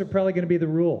 Those are probably going to be the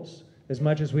rules, as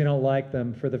much as we don't like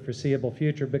them, for the foreseeable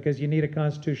future, because you need a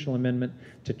constitutional amendment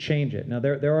to change it. Now,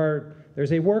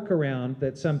 there's a workaround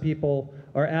that some people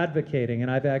are advocating,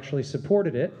 and I've actually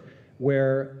supported it,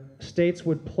 where states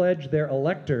would pledge their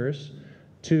electors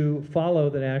to follow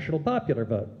the national popular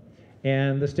vote.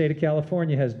 And the state of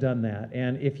California has done that.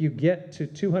 And if you get to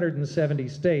 270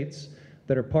 states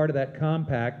that are part of that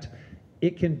compact,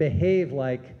 it can behave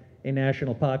like a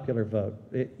national popular vote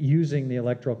using the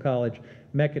Electoral College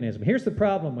mechanism. Here's the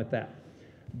problem with that.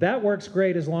 That works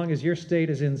great as long as your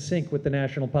state is in sync with the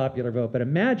national popular vote. But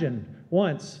imagine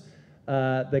once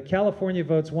the California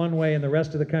votes one way and the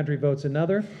rest of the country votes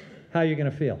another, how are you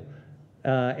going to feel?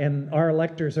 And our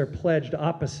electors are pledged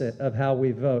opposite of how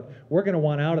we vote. We're going to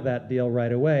want out of that deal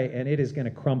right away, and it is going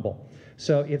to crumble.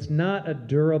 So it's not a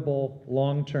durable,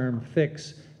 long-term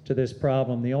fix to to this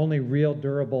problem. The only real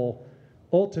durable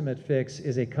ultimate fix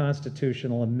is a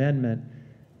constitutional amendment.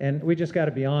 And we just got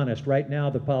to be honest, right now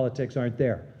the politics aren't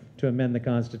there to amend the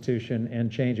Constitution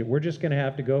and change it. We're just going to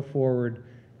have to go forward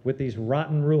with these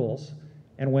rotten rules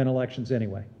and win elections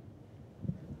anyway.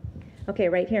 Okay,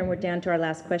 right here, and we're down to our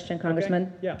last question,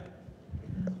 Congressman. Okay. Yeah.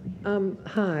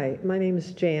 Hi, my name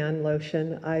is Jan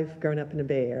Lotion. I've grown up in the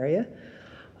Bay Area.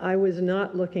 I was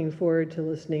not looking forward to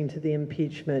listening to the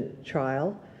impeachment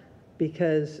trial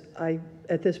because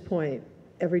at this point,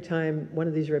 every time one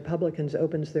of these Republicans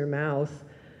opens their mouth,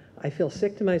 I feel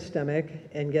sick to my stomach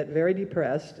and get very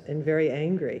depressed and very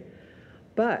angry.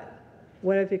 But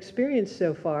what I've experienced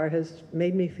so far has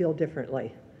made me feel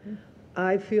differently.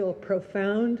 I feel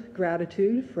profound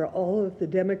gratitude for all of the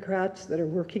Democrats that are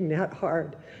working that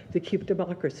hard to keep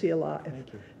democracy alive.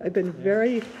 Thank you. I've been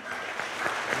very...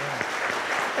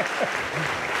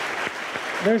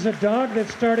 There's a dog that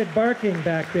started barking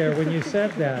back there when you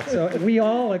said that, so we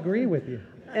all agree with you.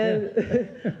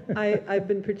 And I've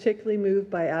been particularly moved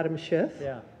by Adam Schiff.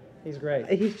 Yeah, he's great.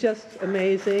 He's just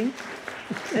amazing.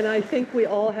 And I think we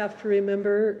all have to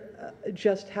remember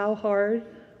just how hard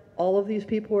all of these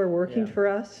people are working for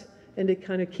us, and to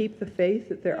kind of keep the faith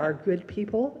that there are good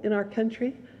people in our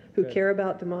country who care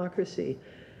about democracy.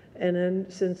 And then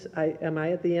am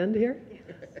I at the end here?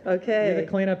 Okay. You're the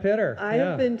cleanup hitter. I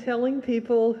have been telling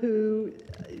people who,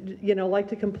 like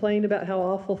to complain about how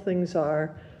awful things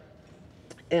are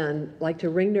and like to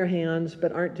wring their hands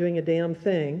but aren't doing a damn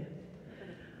thing,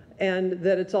 and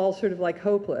that it's all sort of like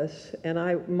hopeless.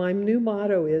 And my new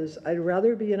motto is, I'd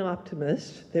rather be an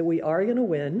optimist that we are going to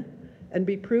win and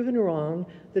be proven wrong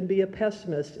than be a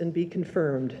pessimist and be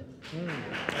confirmed.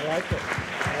 I like it.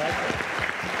 I like it.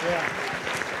 Yeah.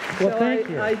 Well, So thank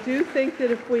you. I do think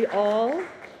that if we all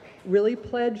really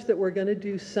pledge that we're going to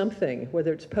do something,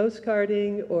 whether it's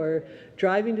postcarding or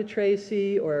driving to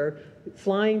Tracy or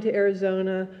flying to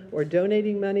Arizona or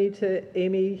donating money to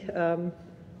Amy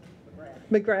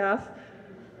McGrath,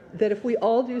 that if we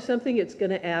all do something, it's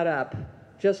going to add up,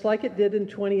 just like it did in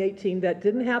 2018. That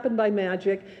didn't happen by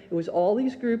magic. It was all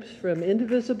these groups from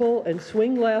Indivisible and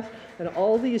Swing Left and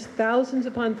all these thousands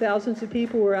upon thousands of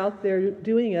people were out there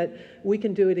doing it. We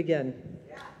can do it again.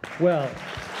 Well,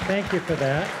 thank you for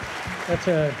that.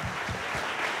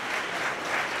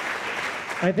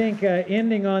 I think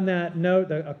ending on that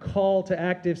note, a call to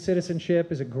active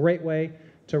citizenship is a great way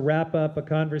to wrap up a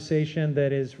conversation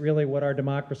that is really what our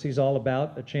democracy is all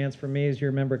about. A chance for me as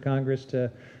your member of Congress to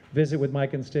visit with my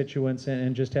constituents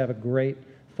and just have a great,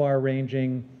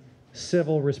 far-ranging,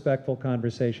 civil, respectful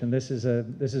conversation. This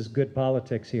is good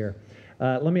politics here.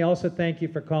 Let me also thank you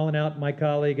for calling out my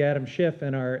colleague Adam Schiff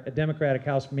and our Democratic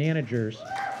House managers.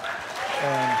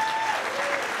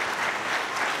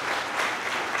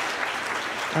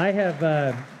 I have,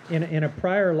 in a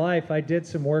prior life, I did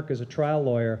some work as a trial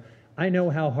lawyer. I know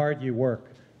how hard you work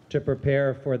to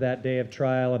prepare for that day of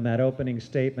trial and that opening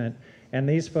statement. And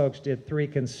these folks did 3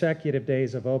 consecutive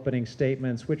days of opening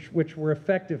statements, which were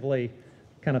effectively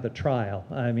kind of the trial.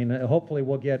 I mean, hopefully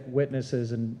we'll get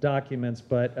witnesses and documents,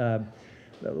 but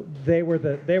they were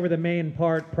the main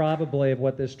part probably of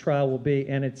what this trial will be.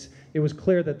 And it was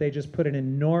clear that they just put an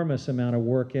enormous amount of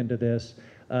work into this.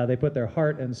 They put their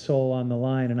heart and soul on the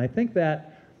line. And I think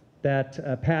that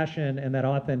passion and that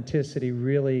authenticity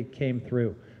really came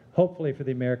through, hopefully for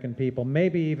the American people,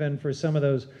 maybe even for some of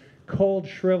those cold,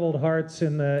 shriveled hearts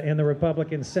in the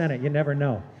Republican Senate. You never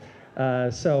know.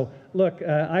 So look,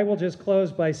 I will just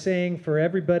close by saying for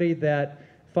everybody that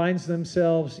finds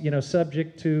themselves,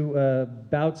 subject to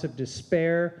bouts of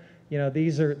despair,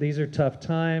 these are tough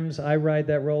times. I ride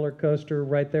that roller coaster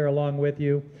right there along with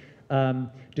you.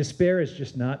 Despair is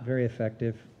just not very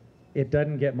effective. It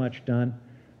doesn't get much done.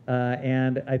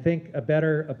 And I think a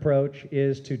better approach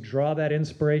is to draw that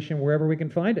inspiration wherever we can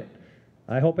find it.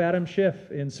 I hope Adam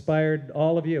Schiff inspired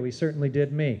all of you. He certainly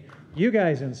did me. You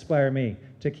guys inspire me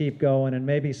to keep going, and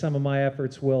maybe some of my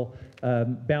efforts will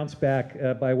bounce back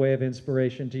by way of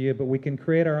inspiration to you. But we can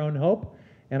create our own hope,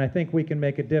 and I think we can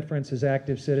make a difference as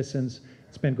active citizens.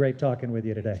 It's been great talking with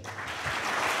you today.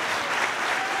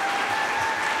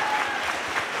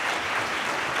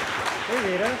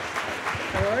 Hey, Rita.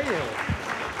 How are you?